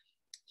 So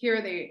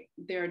here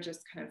they're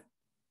just kind of,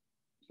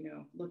 you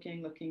know,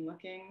 looking,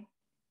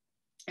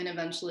 and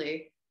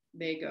eventually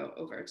they go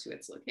over to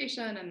its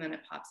location, and then it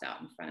pops out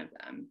in front of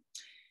them.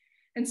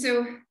 And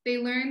so they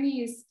learn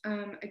these,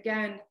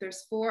 again,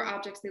 there's 4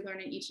 objects they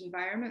learn in each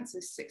environment. So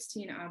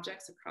 16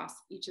 objects across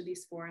each of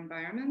these 4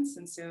 environments.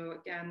 And so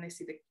again, they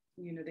see the,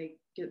 you know, they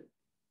get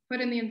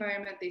put in the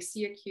environment, they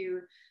see a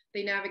cue,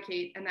 they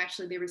navigate, and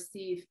actually they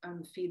receive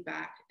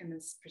feedback in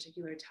this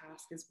particular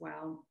task as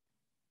well.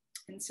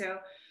 And so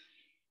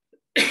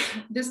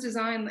this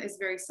design is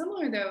very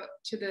similar, though,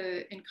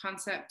 in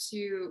concept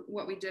to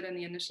what we did in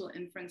the initial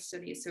inference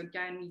study. So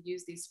again, we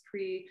use these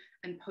pre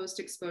and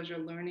post-exposure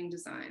learning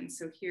designs.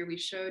 So here we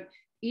showed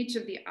each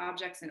of the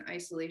objects in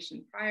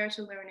isolation prior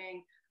to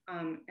learning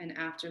and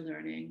after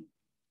learning.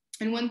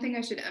 And one thing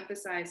I should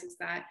emphasize is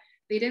that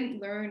they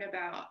didn't learn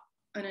about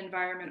an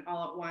environment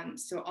all at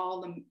once. So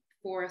all the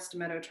forest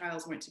meadow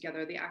trials weren't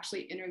together. They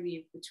actually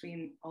interleaved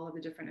between all of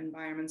the different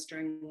environments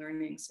during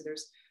learning. So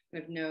there's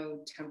kind of no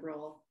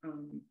temporal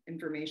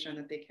information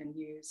that they can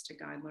use to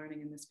guide learning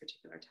in this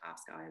particular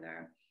task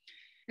either.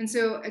 And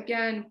so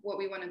again, what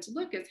we wanted to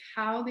look is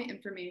how the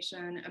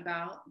information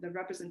about the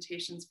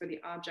representations for the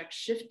object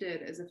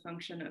shifted as a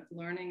function of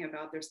learning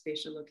about their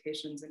spatial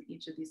locations in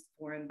each of these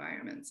 4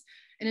 environments.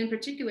 And in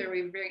particular,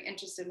 we were very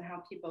interested in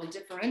how people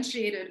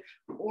differentiated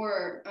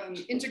or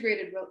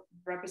integrated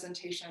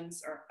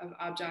representations of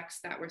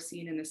objects that were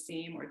seen in the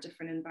same or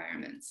different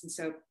environments. And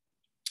so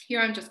here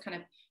I'm just kind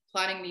of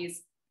plotting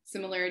these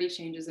similarity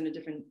changes in a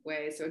different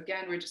way. So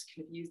again, we're just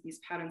kind of use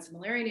these pattern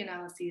similarity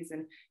analyses.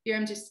 And here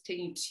I'm just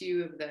taking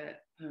 2 of the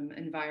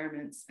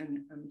environments and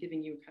I'm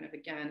giving you kind of,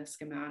 again, a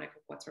schematic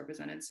of what's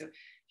represented. So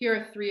here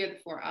are 3 of the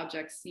 4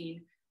 objects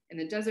seen in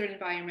the desert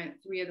environment,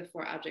 3 of the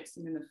 4 objects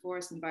seen in the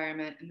forest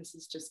environment. And this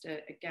is just,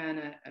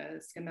 again, a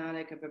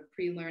schematic of a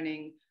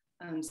pre-learning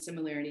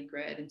similarity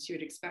grid. And so you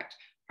would expect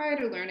prior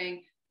to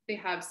learning, they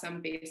have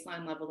some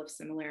baseline level of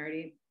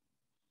similarity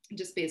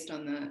just based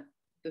on the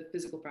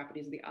physical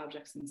properties of the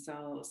objects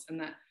themselves, and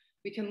that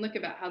we can look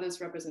about how those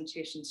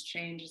representations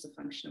change as a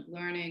function of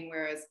learning,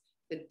 whereas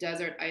the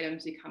desert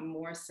items become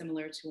more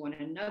similar to one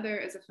another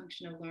as a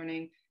function of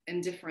learning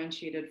and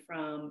differentiated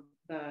from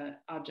the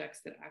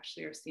objects that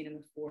actually are seen in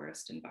the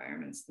forest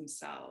environments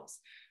themselves.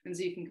 And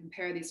so you can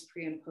compare these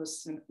pre and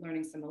post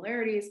learning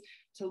similarities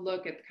to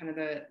look at kind of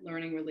the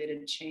learning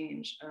related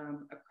change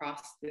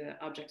across the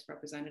objects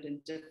represented in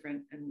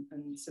different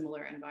and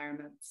similar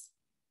environments.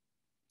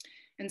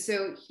 And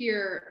so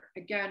here,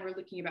 again, we're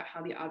looking about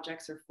how the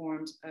objects are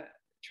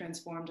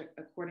transformed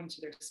according to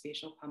their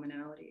spatial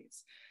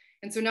commonalities.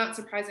 And so not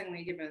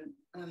surprisingly, given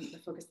the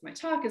focus of my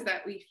talk, is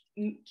that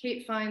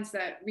Kate finds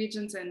that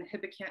regions in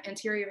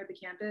anterior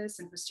hippocampus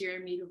and posterior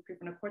medial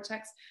prefrontal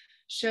cortex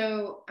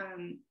show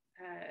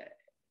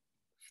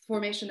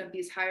formation of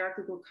these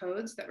hierarchical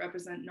codes that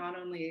represent not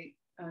only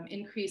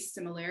increased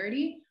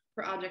similarity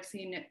for objects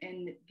seen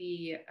in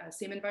the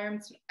same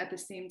environments, at the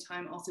same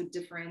time also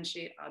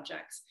differentiate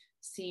objects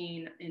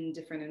seen in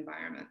different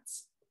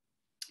environments.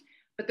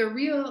 But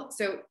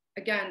so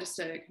again, just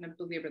to kind of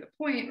belabor the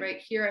point, right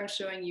here, I'm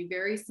showing you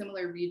very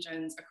similar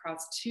regions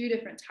across two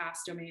different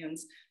task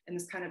domains in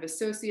this kind of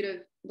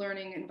associative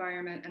learning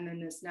environment and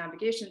then this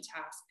navigation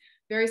task.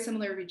 Very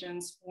similar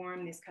regions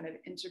form these kind of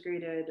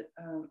integrated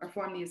or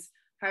form these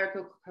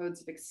hierarchical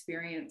codes of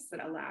experience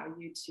that allow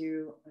you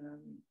to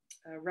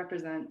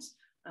represent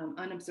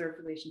unobserved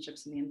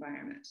relationships in the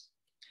environment.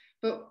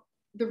 But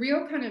the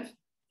real kind of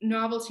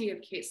novelty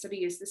of case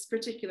study is this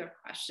particular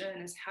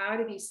question is, how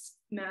do these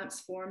maps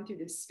formed through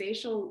this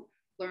spatial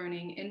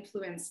learning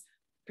influence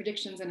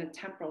predictions in a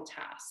temporal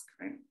task,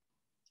 right?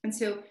 And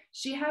so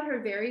she had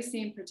her very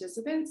same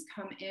participants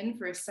come in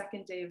for a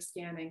second day of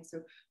scanning.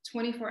 So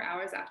 24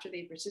 hours after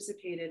they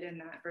participated in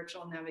that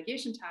virtual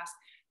navigation task,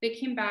 they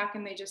came back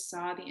and they just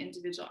saw the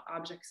individual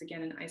objects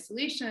again in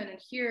isolation. And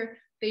here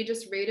they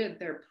just rated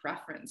their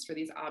preference for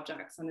these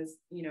objects on this,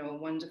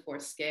 1 to 4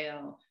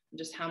 scale,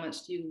 just how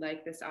much do you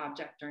like this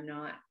object or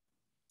not.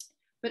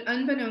 But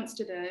unbeknownst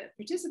to the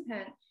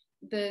participant,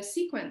 the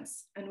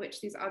sequence in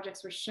which these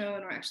objects were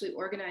shown were actually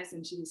organized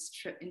into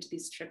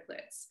these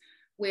triplets,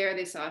 where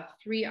they saw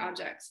 3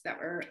 objects that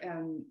were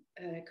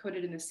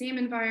coded in the same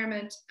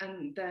environment,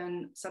 and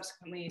then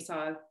subsequently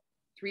saw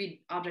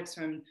 3 objects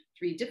from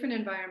 3 different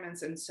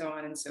environments, and so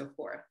on and so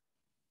forth.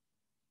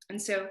 And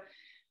so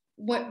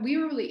what we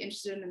were really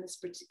interested in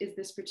is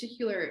this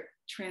particular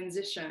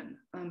transition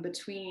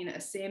between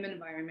a same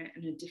environment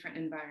and a different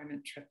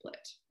environment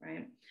triplet,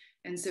 right?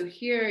 And so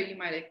here you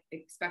might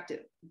expect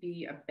it to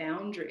be a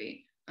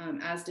boundary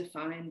as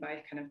defined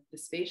by kind of the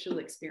spatial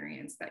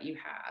experience that you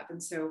have.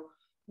 And so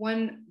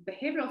one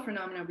behavioral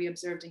phenomenon we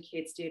observed in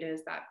Kate's data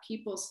is that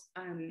people's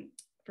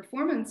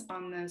performance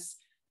on this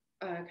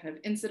kind of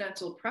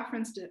incidental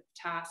preference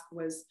task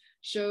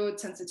showed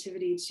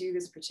sensitivity to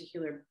this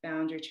particular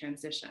boundary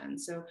transition.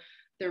 So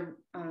the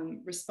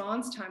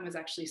response time was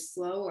actually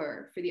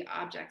slower for the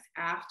objects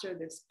after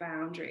this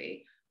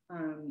boundary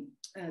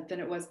than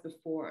it was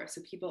before.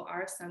 So people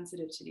are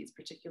sensitive to these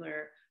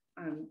particular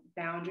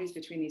boundaries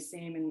between these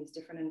same and these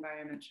different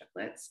environment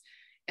triplets.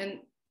 And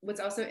what's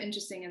also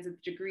interesting is the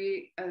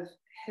degree of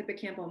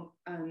hippocampal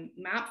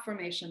map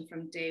formation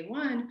from day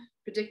 1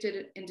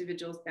 predicted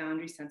individuals'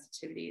 boundary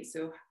sensitivity.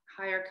 So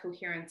higher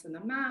coherence in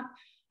the map,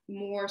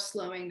 more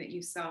slowing that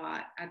you saw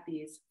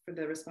for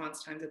the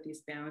response times at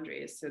these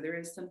boundaries. So there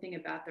is something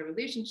about the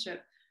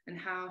relationship and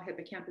how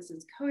hippocampus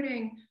is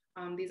coding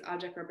these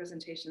object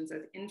representations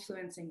as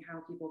influencing how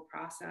people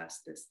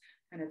process this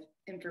kind of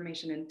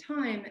information in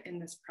time in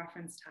this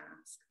preference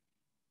task.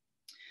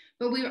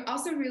 But we were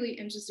also really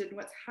interested in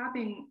what's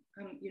happening,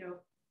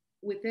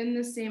 within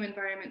the same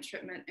environment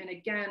triplet, and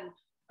again,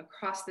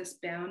 across this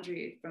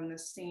boundary from the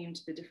same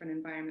to the different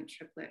environment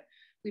triplet.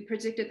 We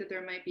predicted that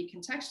there might be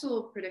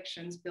contextual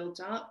predictions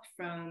built up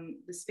from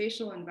the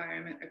spatial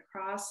environment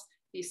across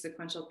these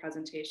sequential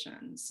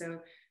presentations. So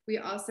we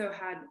also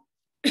had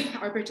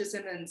our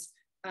participants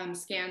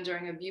scan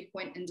during a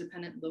viewpoint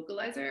independent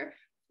localizer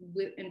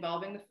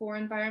involving the 4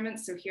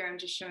 environments. So here I'm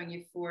just showing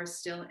you 4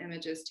 still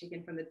images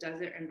taken from the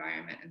desert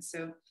environment. And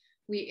so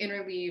we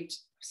interleaved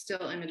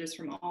still images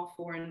from all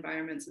 4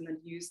 environments and then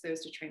used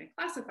those to train a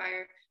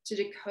classifier to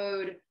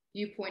decode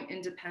viewpoint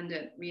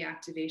independent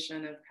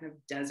reactivation of kind of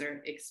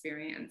desert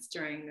experience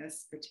during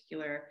this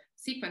particular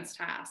sequence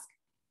task.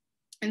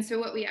 And so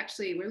what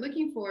we're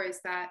looking for is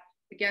that,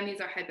 again, these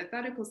are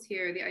hypotheticals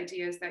here. The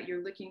idea is that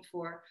you're looking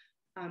for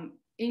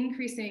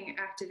increasing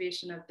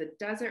activation of the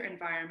desert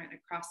environment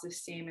across the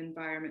same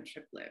environment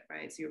triplet,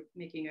 right? So you're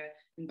making an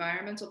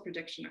environmental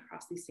prediction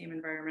across these same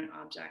environment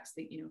objects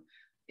that,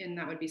 and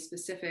that would be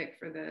specific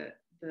for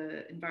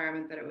the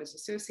environment that it was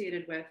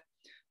associated with.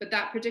 But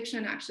that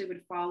prediction actually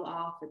would fall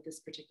off at this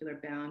particular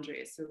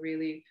boundary. So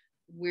really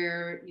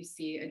where you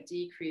see a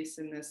decrease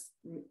in this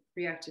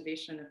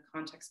reactivation of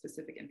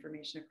context-specific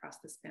information across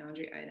this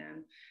boundary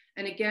item.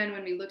 And again,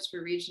 when we looked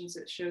for regions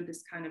that showed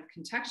this kind of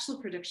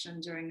contextual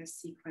prediction during this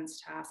sequence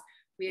task,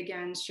 we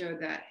again showed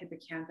that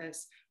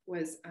hippocampus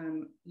was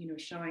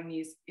showing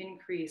these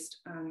increased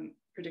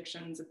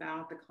predictions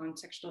about the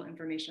contextual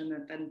information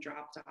that then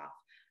dropped off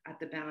at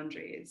the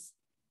boundaries.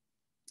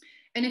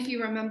 And if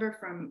you remember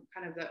from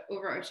kind of the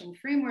overarching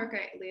framework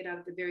I laid out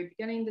at the very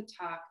beginning of the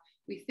talk,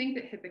 we think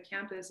that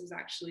hippocampus is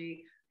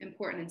actually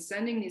important in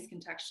sending these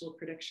contextual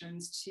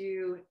predictions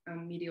to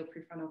medial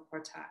prefrontal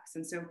cortex.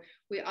 And so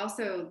we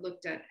also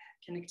looked at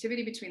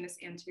connectivity between this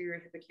anterior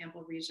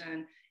hippocampal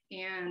region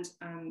and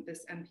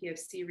this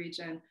MPFC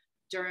region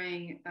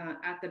during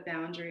at the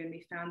boundary, and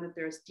we found that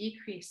there's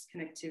decreased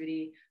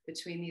connectivity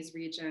between these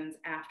regions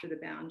after the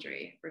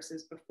boundary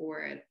versus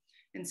before it.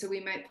 And so we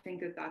might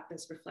think that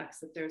this reflects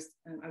that there's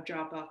a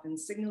drop off in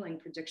signaling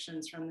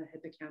predictions from the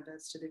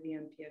hippocampus to the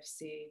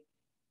VMPFC.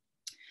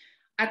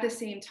 At the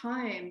same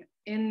time,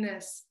 in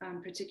this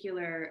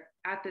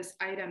at this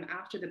item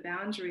after the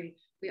boundary,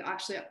 we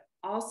actually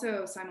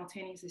also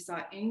simultaneously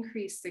saw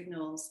increased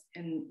signals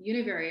in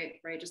univariate,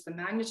 right? Just the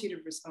magnitude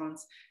of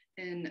response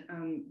in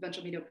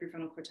ventral medial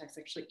prefrontal cortex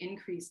actually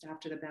increased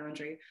after the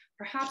boundary,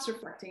 perhaps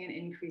reflecting an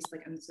increased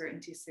like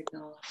uncertainty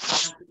signal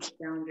after the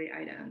boundary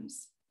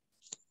items.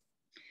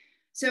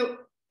 So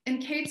in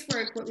Kate's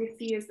work, what we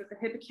see is that the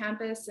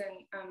hippocampus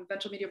and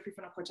ventral medial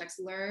prefrontal cortex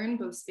learn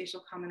both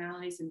spatial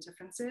commonalities and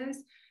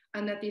differences,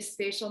 and that these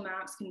spatial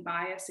maps can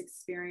bias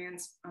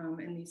experience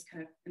in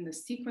the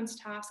sequence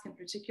task in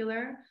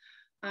particular,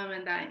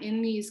 and that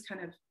in these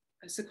kind of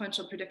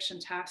sequential prediction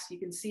tasks, you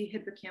can see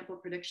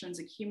hippocampal predictions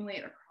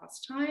accumulate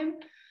across time,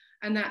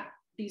 and that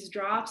these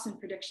drops in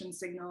prediction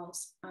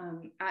signals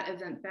at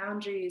event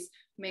boundaries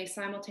may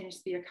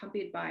simultaneously be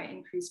accompanied by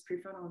increased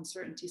prefrontal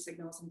uncertainty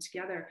signals, and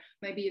together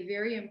might be a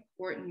very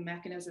important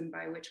mechanism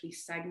by which we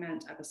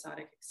segment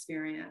episodic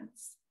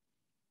experience.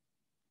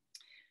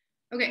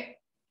 Okay,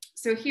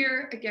 so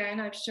here again,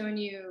 I've shown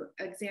you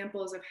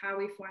examples of how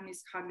we form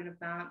these cognitive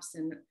maps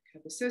in kind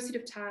of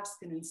associative tasks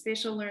and in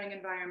spatial learning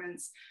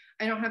environments.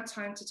 I don't have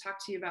time to talk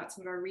to you about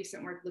some of our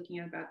recent work looking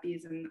about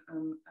these in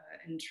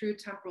true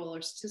temporal or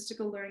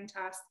statistical learning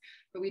tasks,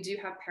 but we do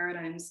have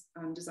paradigms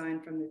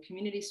designed from the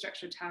community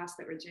structure task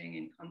that we're doing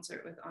in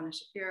concert with Anna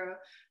Shapiro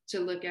to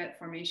look at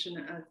formation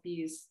of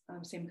these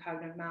same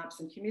cognitive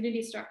maps and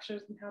community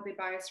structures and how they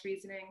bias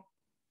reasoning.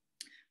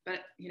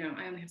 But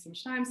I only have so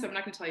much time, so I'm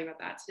not going to tell you about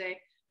that today.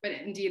 But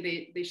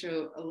indeed, they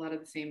show a lot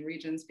of the same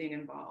regions being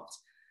involved.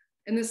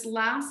 In this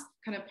last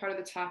kind of part of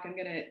the talk, I'm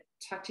going to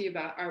talk to you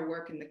about our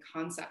work in the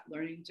concept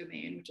learning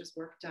domain, which is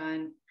work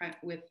done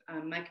with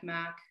Mike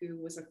Mack,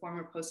 who was a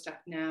former postdoc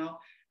now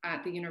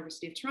at the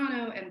University of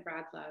Toronto, and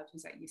Brad Love,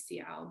 who's at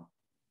UCL.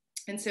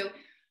 And so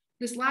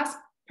this last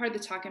part of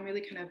the talk, I'm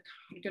really kind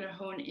of going to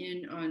hone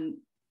in on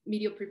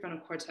medial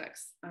prefrontal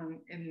cortex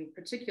in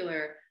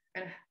particular,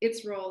 and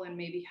its role in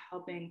maybe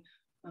helping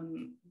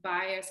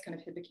bias kind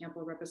of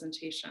hippocampal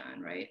representation,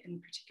 right?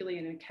 And particularly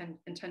in an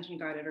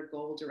intention-guided or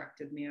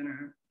goal-directed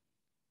manner.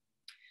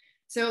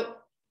 So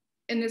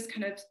in this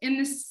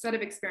set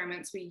of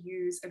experiments, we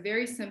use a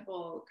very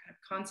simple kind of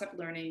concept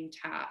learning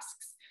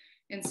tasks.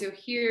 And so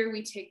here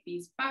we take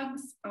these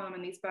bugs,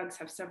 and these bugs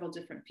have several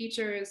different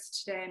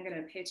features. Today, I'm going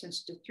to pay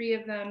attention to 3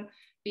 of them.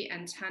 The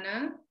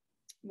antenna,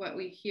 what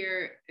we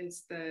hear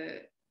is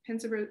the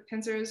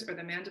pincers or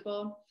the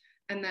mandible.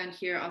 And then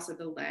here also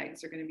the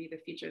legs are going to be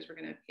the features we're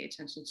going to pay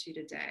attention to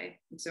today.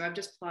 And so I've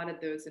just plotted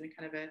those in a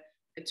kind of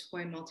a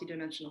toy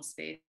multidimensional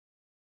space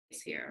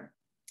here.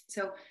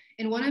 So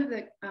in one of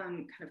the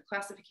kind of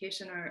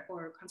classification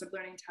or concept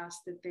learning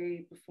tasks that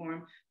they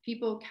perform,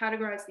 people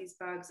categorize these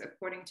bugs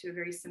according to a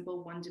very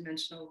simple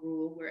one-dimensional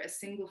rule where a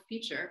single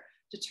feature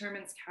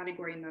determines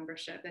category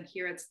membership. And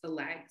here it's the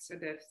legs, or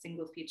the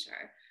single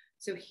feature.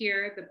 So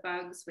here the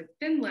bugs with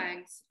thin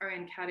legs are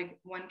in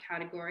one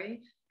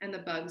category, and the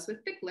bugs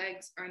with thick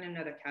legs are in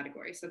another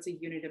category. So it's a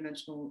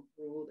unidimensional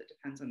rule that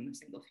depends on the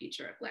single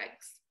feature of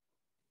legs.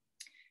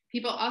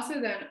 People also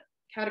then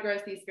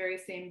categorize these very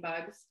same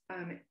bugs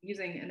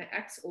using an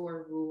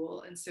XOR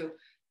rule. And so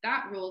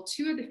that rule,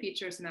 2 of the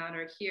features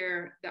matter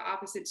here, the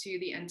opposite to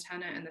the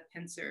antenna and the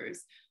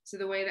pincers. So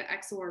the way the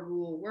XOR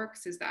rule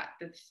works is that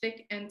the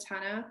thick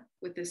antenna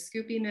with the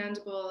scoopy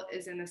mandible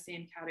is in the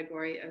same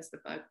category as the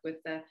bug with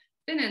the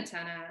thin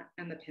antenna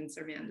and the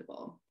pincer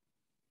mandible,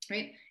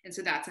 right? And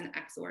so that's an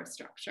XOR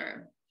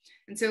structure.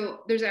 And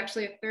so there's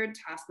actually a 3rd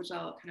task, which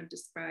I'll kind of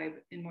describe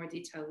in more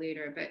detail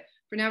later. But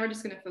for now, we're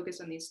just going to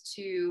focus on these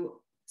 2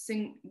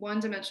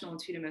 one-dimensional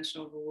and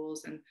 2-dimensional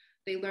rules. And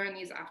they learn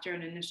these after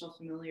an initial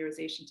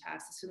familiarization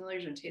task. This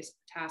familiarization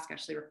task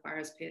actually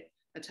requires pay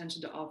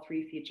attention to all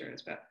 3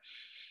 features, but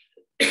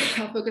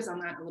I'll focus on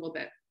that a little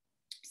bit.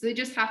 So they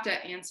just have to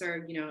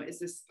answer, is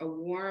this a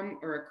warm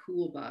or a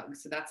cool bug?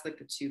 So that's like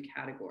the 2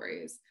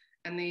 categories.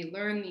 And they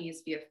learn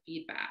these via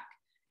feedback.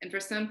 And for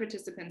some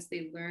participants,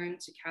 they learn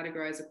to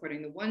categorize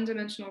according to the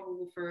one-dimensional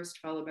rule first,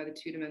 followed by the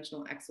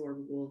 2-dimensional XOR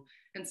rule.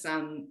 And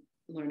some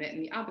learn it in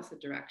the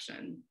opposite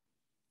direction.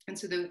 And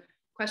so the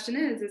question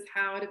is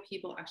how do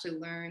people actually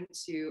learn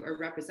to or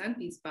represent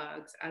these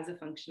bugs as a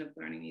function of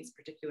learning these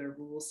particular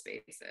rule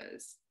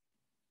spaces?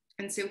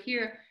 And so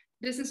here,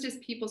 this is just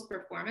people's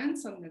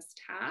performance on this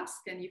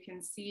task. And you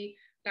can see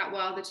that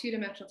while the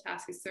 2-dimensional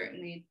task is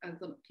certainly,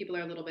 people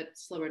are a little bit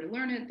slower to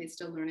learn it, they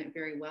still learn it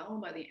very well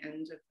by the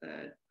end of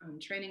the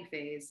training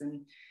phase.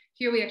 And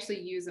here we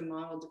actually use a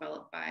model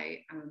developed by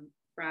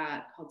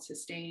Brad called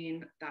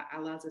Sustain that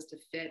allows us to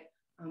fit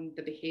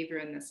the behavior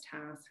in this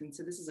task. And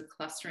so this is a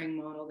clustering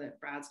model that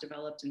Brad's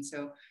developed. And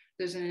so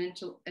there's an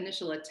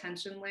initial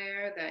attention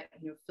layer that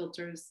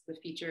filters the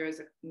features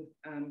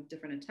of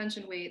different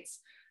attention weights.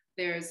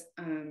 There's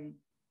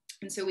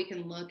and so we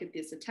can look at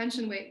this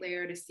attention weight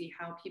layer to see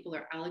how people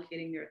are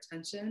allocating their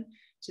attention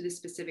to the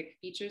specific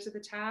features of the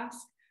task.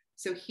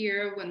 So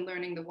here, when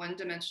learning the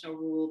one-dimensional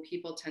rule,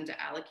 people tend to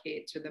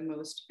allocate to the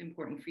most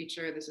important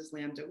feature. This is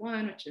lambda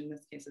 1, which in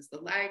this case is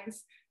the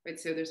legs, right?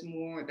 So there's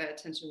more, the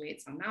attention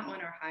weights on that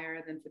one are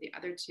higher than for the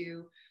other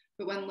two.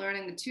 But when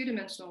learning the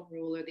two-dimensional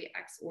rule or the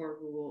XOR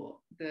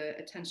rule, the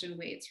attention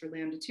weights for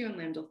lambda 2 and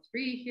lambda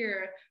 3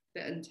 here,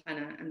 the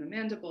antenna and the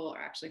mandible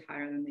are actually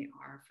higher than they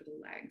are for the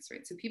legs,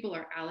 right? So people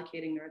are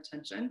allocating their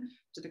attention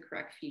to the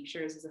correct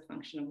features as a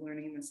function of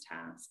learning in this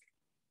task.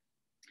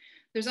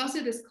 There's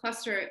also this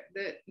cluster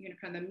that,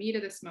 kind of the meat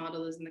of this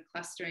model is in the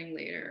clustering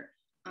layer.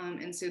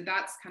 And so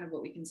that's kind of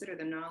what we consider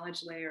the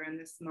knowledge layer in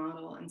this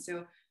model. And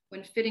so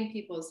when fitting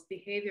people's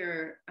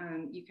behavior,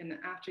 you can,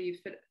 after you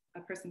fit a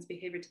person's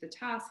behavior to the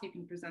task, you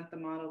can present the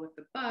model with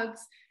the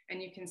bugs,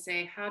 and you can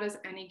say, how does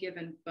any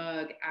given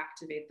bug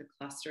activate the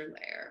cluster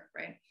layer,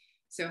 right?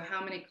 So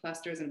how many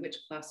clusters and which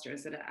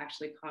clusters did it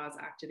actually cause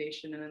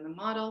activation in the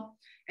model?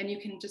 And you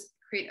can just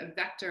create a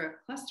vector of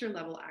cluster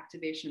level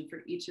activation for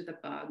each of the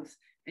bugs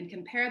and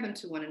compare them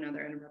to one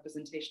another in a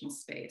representational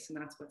space.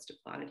 And that's what's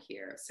plotted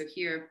here. So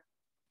here,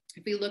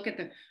 if we look at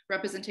the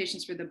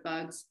representations for the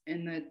bugs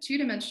in the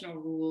two-dimensional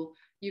rule,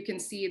 you can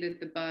see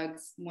that the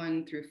bugs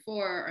 1 through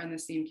 4 are in the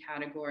same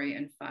category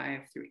and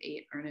 5 through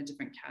 8 are in a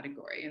different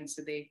category. And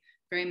so they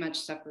very much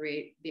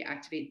separate, they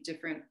activate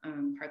different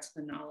parts of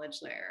the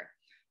knowledge layer.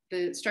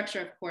 The structure,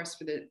 of course,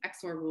 for the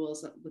XOR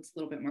rules looks a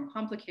little bit more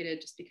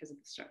complicated just because of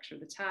the structure of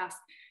the task.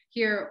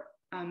 Here,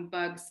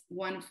 bugs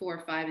 1,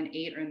 4, 5, and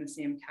 8 are in the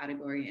same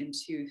category, and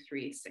 2,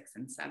 3, 6,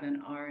 and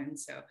 7 are. And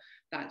so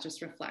that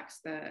just reflects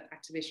the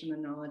activation of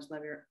the knowledge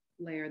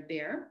layer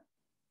there.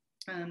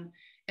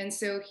 And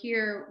so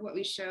here, what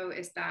we show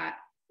is that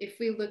if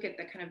we look at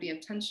the kind of the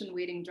attention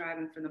weighting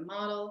driving for the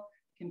model,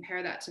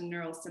 compare that to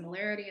neural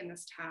similarity in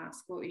this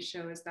task, what we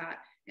show is that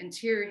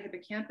anterior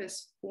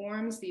hippocampus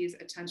forms these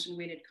attention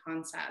weighted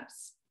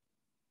concepts,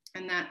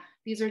 and that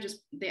these are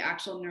just the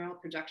actual neural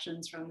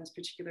projections from this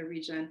particular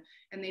region,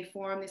 and they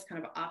form these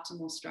kind of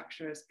optimal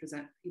structures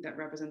that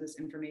represent this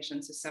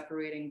information, so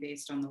separating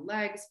based on the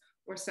legs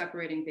or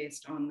separating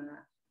based on the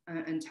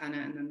antenna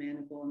and the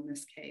mandible in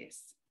this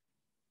case.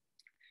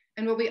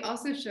 And what we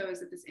also show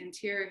is that this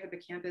anterior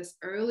hippocampus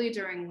early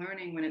during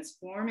learning, when it's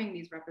forming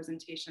these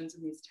representations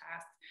and these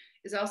tasks,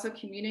 is also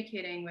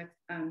communicating with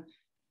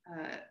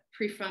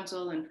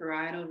prefrontal and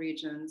parietal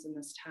regions in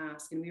this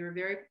task. And we were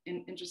very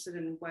interested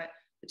in what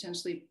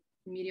potentially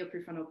medial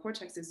prefrontal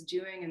cortex is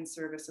doing in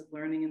service of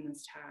learning in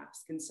this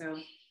task. And so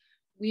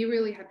we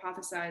really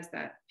hypothesized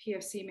that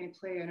PFC may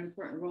play an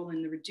important role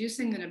in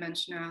reducing the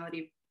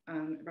dimensionality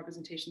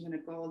representations in a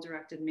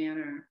goal-directed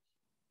manner.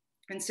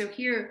 And so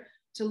here,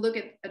 to look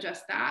at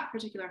address that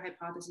particular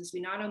hypothesis,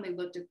 we not only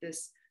looked at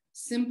this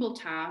simple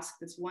task,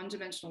 this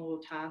one-dimensional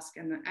rule task,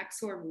 and the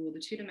XOR rule, the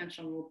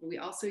two-dimensional rule, but we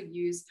also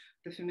used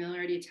the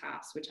familiarity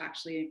task, which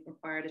actually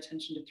required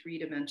attention to 3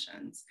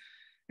 dimensions.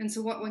 And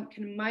so what one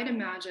might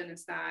imagine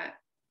is that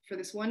for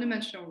this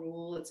one-dimensional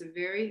rule, it's a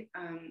very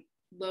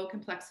low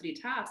complexity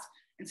task.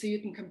 And so you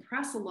can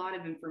compress a lot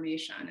of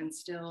information and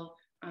still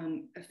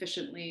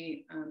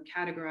efficiently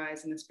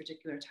categorize in this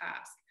particular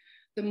task.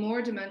 The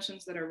more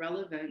dimensions that are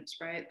relevant,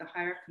 right, the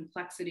higher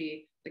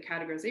complexity the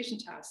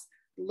categorization task,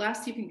 the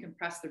less you can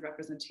compress the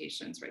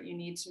representations, right? You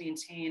need to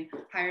maintain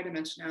higher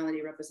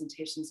dimensionality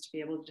representations to be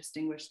able to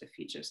distinguish the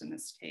features in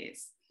this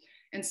case.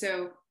 And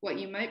so what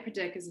you might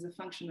predict is as a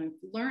function of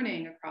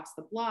learning across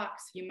the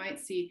blocks, you might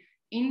see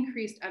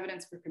increased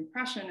evidence for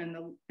compression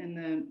in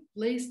the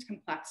least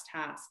complex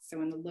tasks.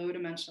 So in the low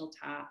dimensional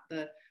task,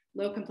 the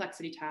low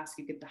complexity task,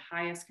 you get the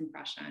highest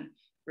compression,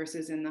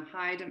 versus in the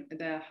high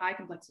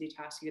complexity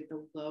task, you get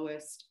the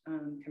lowest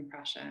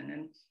compression.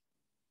 And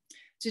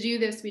to do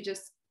this, we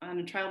just, on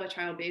a trial by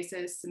trial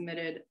basis,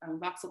 submitted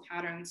voxel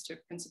patterns to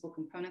principal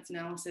components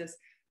analysis.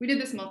 We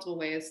did this multiple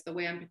ways. The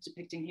way I'm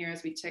depicting here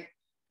is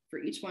for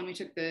each one, we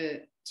took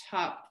the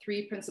top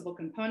 3 principal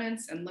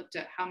components and looked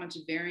at how much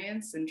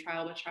variance in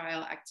trial by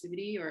trial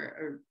activity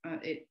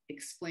it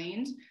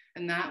explained.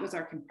 And that was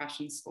our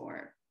compression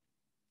score.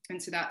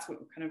 And so that's what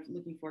we're kind of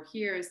looking for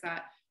here, is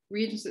that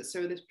regions that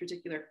show this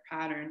particular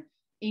pattern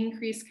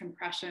increase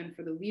compression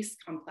for the least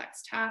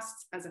complex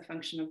tasks as a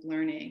function of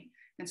learning.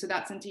 And so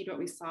that's indeed what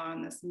we saw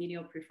in this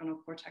medial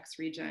prefrontal cortex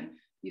region.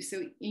 You saw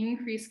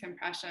increased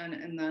compression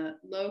in the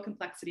low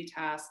complexity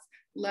tasks,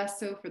 less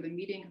so for the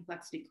medium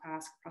complexity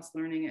task across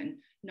learning, and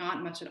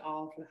not much at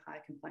all for the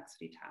high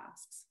complexity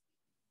tasks.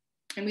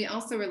 And we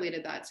also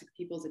related that to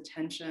people's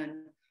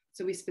attention.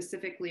 So we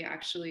specifically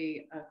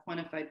actually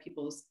quantified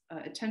people's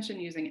attention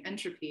using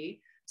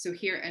entropy. So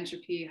here,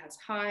 entropy has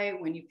high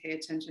when you pay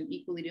attention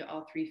equally to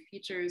all 3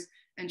 features.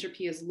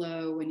 Entropy is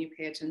low when you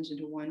pay attention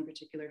to one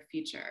particular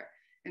feature.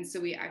 And so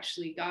we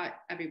actually got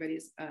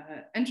everybody's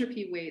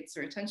entropy weights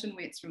or attention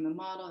weights from the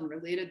model and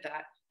related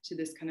that to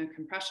this kind of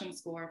compression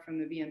score from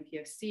the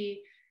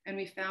VMPFC. And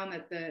we found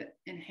that the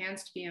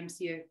enhanced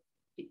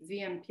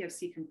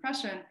VMPFC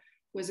compression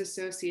was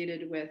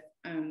associated with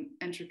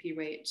entropy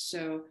rate.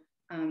 So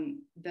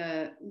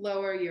the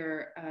lower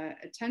your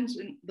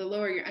attention, the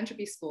lower your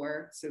entropy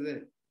score, so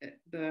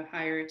the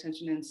higher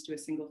attention is to a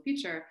single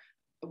feature,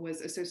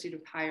 was associated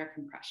with higher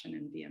compression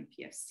in the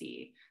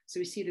MPFC. So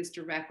we see this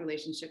direct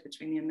relationship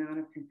between the amount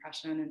of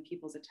compression and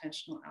people's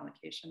attentional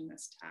allocation in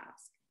this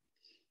task.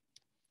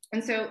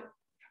 And so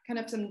kind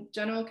of some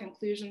general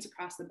conclusions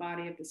across the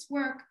body of this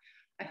work.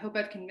 I hope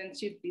I've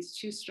convinced you that these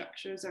two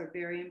structures are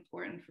very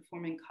important for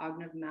forming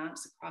cognitive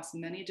maps across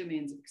many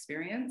domains of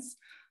experience,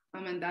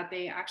 and that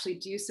they actually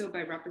do so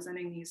by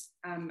representing these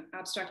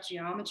abstract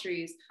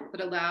geometries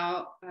that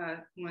allow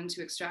one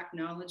to extract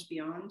knowledge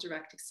beyond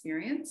direct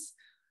experience,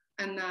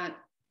 and that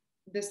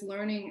this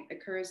learning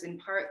occurs in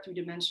part through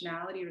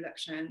dimensionality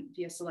reduction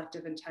via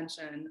selective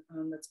intention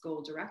that's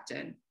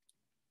goal-directed,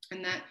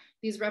 and that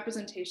these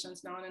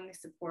representations not only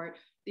support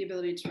the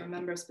ability to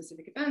remember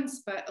specific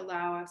events, but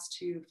allow us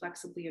to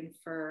flexibly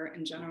infer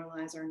and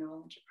generalize our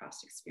knowledge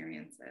across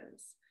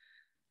experiences.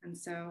 And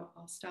so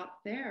I'll stop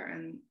there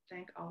and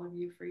thank all of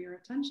you for your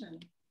attention.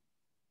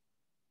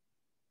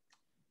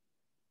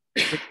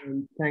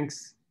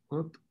 Thanks.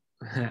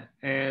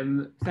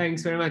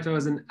 Thanks very much. It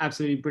was an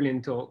absolutely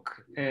brilliant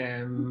talk.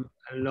 A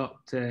lot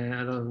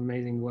of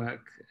amazing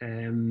work.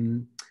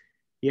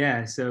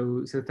 Yeah,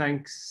 so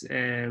thanks.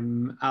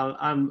 I'm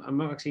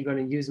actually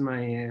going to use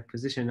my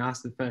position and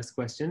ask the first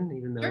question,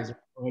 even though there's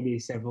already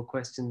several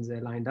questions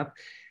lined up.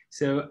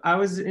 So I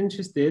was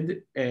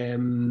interested.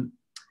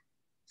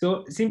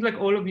 So it seems like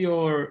all of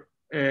your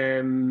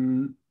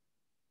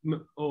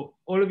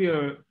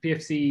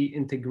PFC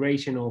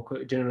integration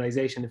or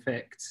generalization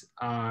effects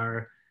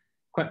are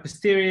quite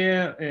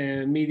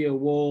posterior, medial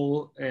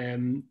wall,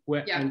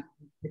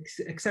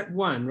 except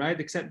one, right?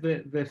 Except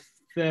the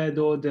third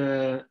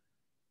order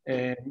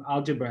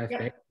algebra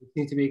effect, it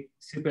seems to be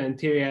super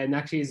anterior, and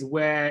actually is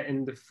where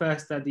in the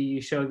first study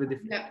you show the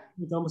difference.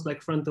 It's almost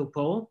like frontal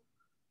pole.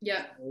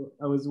 Yeah. So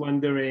I was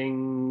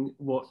wondering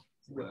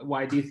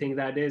why do you think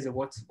that is, or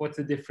what's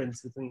the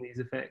difference between these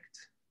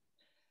effects?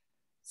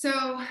 So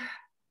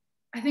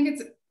I think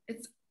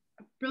it's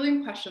a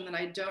brilliant question that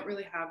I don't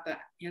really have the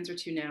answer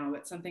to now,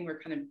 but something we're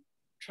kind of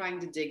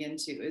trying to dig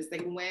into is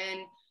like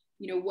when,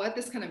 what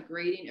this kind of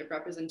gradient of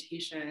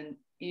representation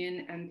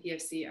in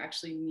MPFC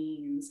actually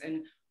means,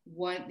 and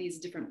what these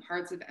different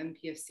parts of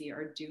MPFC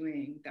are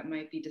doing that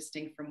might be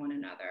distinct from one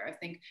another. I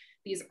think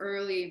these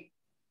early,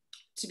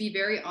 to be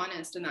very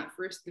honest, in the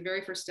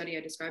very first study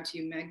I described to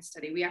you, Meg's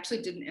study, we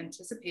actually didn't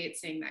anticipate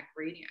seeing that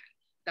gradient.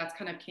 That's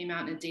kind of came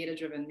out in a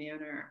data-driven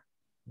manner.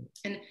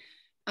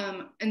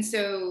 And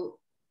so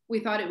we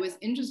thought it was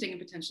interesting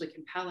and potentially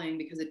compelling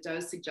because it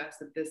does suggest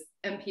that this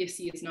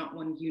MPFC is not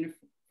one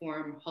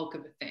uniform hulk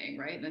of a thing,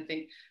 right? And I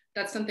think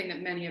that's something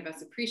that many of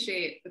us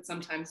appreciate, but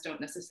sometimes don't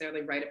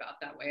necessarily write about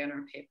that way in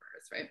our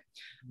papers, right?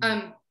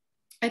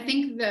 I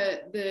think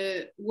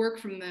the work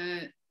from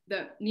the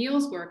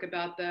Neil's work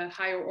about the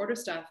higher order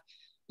stuff,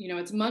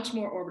 it's much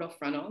more orbital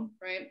frontal,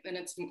 right? And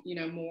it's,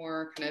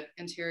 more kind of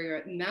anterior.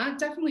 And that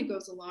definitely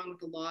goes along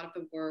with a lot of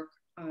the work,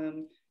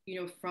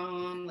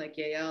 from like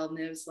Yael,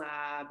 Niv's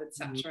lab, et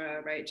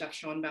cetera, right? Jeff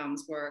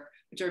Schoenbaum's work,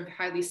 which are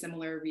highly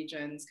similar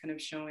regions, kind of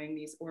showing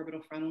these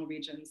orbital frontal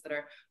regions that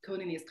are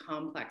coding these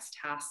complex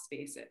task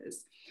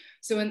spaces.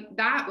 So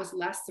that was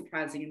less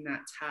surprising in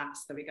that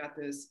task that we got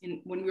those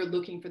when we were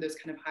looking for those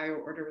kind of higher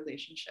order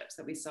relationships,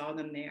 that we saw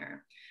them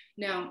there.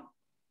 Now,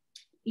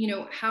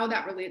 how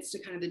that relates to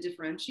kind of the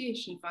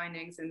differentiation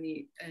findings in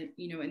the,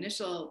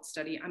 initial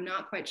study, I'm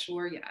not quite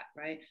sure yet,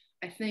 right?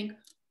 I think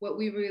what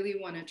we really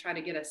want to try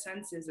to get a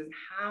sense is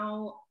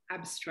how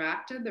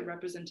abstracted the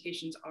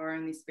representations are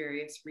in these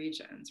various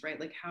regions,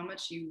 right? Like how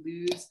much you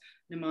lose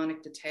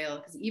mnemonic detail,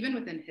 because even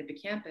within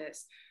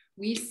hippocampus,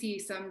 we see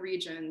some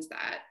regions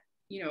that,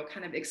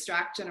 kind of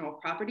extract general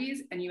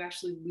properties, and you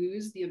actually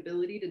lose the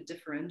ability to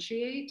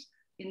differentiate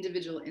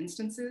individual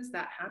instances.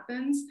 That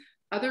happens.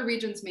 Other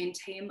regions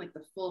maintain like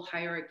the full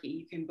hierarchy.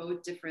 You can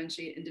both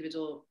differentiate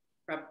individual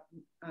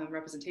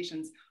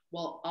representations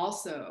while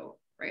also,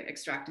 right,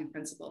 extracting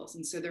principles.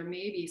 And so there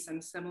may be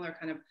some similar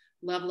kind of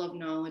level of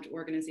knowledge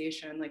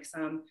organization, like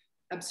some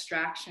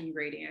abstraction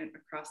gradient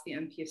across the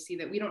MPFC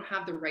that we don't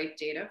have the right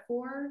data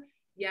for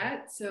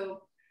yet.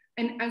 So,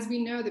 and as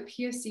we know, the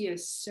PFC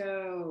is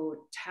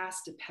so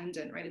task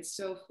dependent, right? It's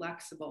so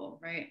flexible,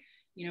 right?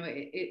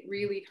 It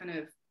really kind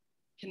of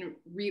can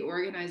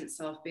reorganize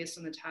itself based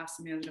on the task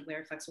management of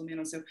layered flexible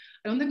manner. So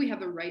I don't think we have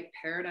the right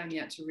paradigm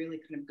yet to really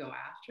kind of go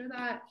after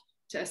that,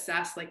 to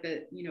assess like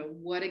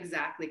what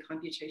exactly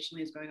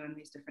computationally is going on in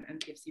these different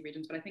MPFC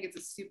regions. But I think it's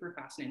a super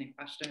fascinating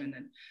question. And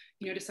then,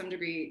 to some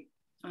degree,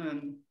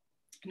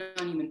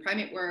 non-human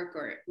primate work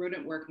or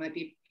rodent work might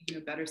be,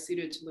 better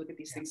suited to look at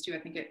these things too. I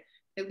think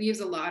it leaves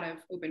a lot of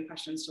open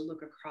questions to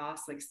look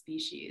across like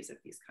species at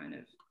these kind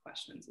of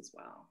questions as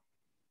well.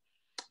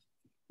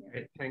 Yeah.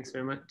 Great, thanks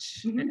very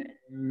much.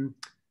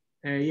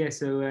 Yeah,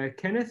 so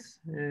Kenneth,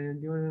 do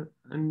you want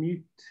to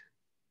unmute?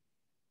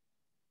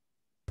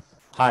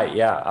 Hi,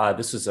 yeah,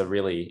 this was a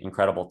really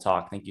incredible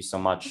talk. Thank you so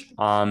much.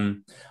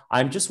 I'm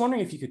just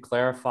wondering if you could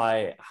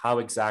clarify how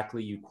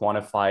exactly you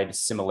quantified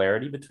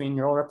similarity between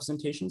neural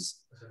representations.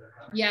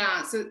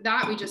 Yeah, so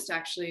that we just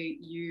actually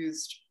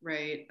used,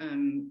 right,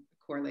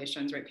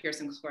 correlations, right,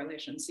 Pearson's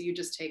correlations. So you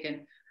just take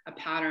a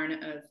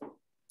pattern of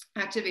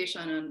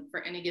activation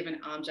for any given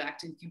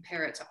object and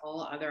compare it to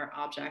all other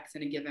objects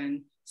in a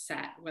given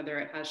set, whether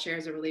it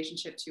shares a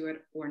relationship to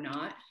it or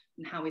not.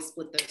 And how we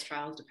split those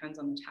trials depends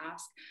on the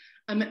task.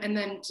 And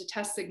then to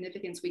test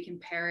significance, we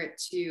compare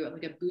it to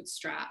like a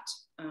bootstrapped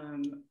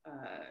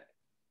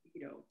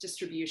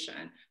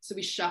distribution. So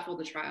we shuffle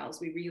the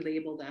trials, we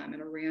relabel them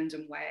in a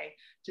random way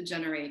to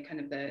generate kind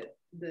of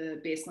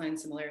the baseline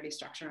similarity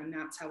structure. And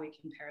that's how we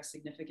compare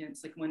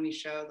significance. Like when we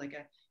show like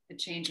a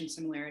change in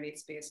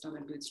similarities based on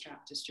a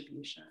bootstrap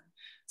distribution.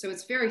 So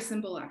it's very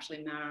simple,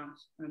 actually, math,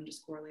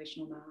 just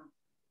correlational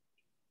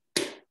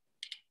math.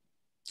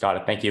 Got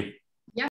it. Thank you.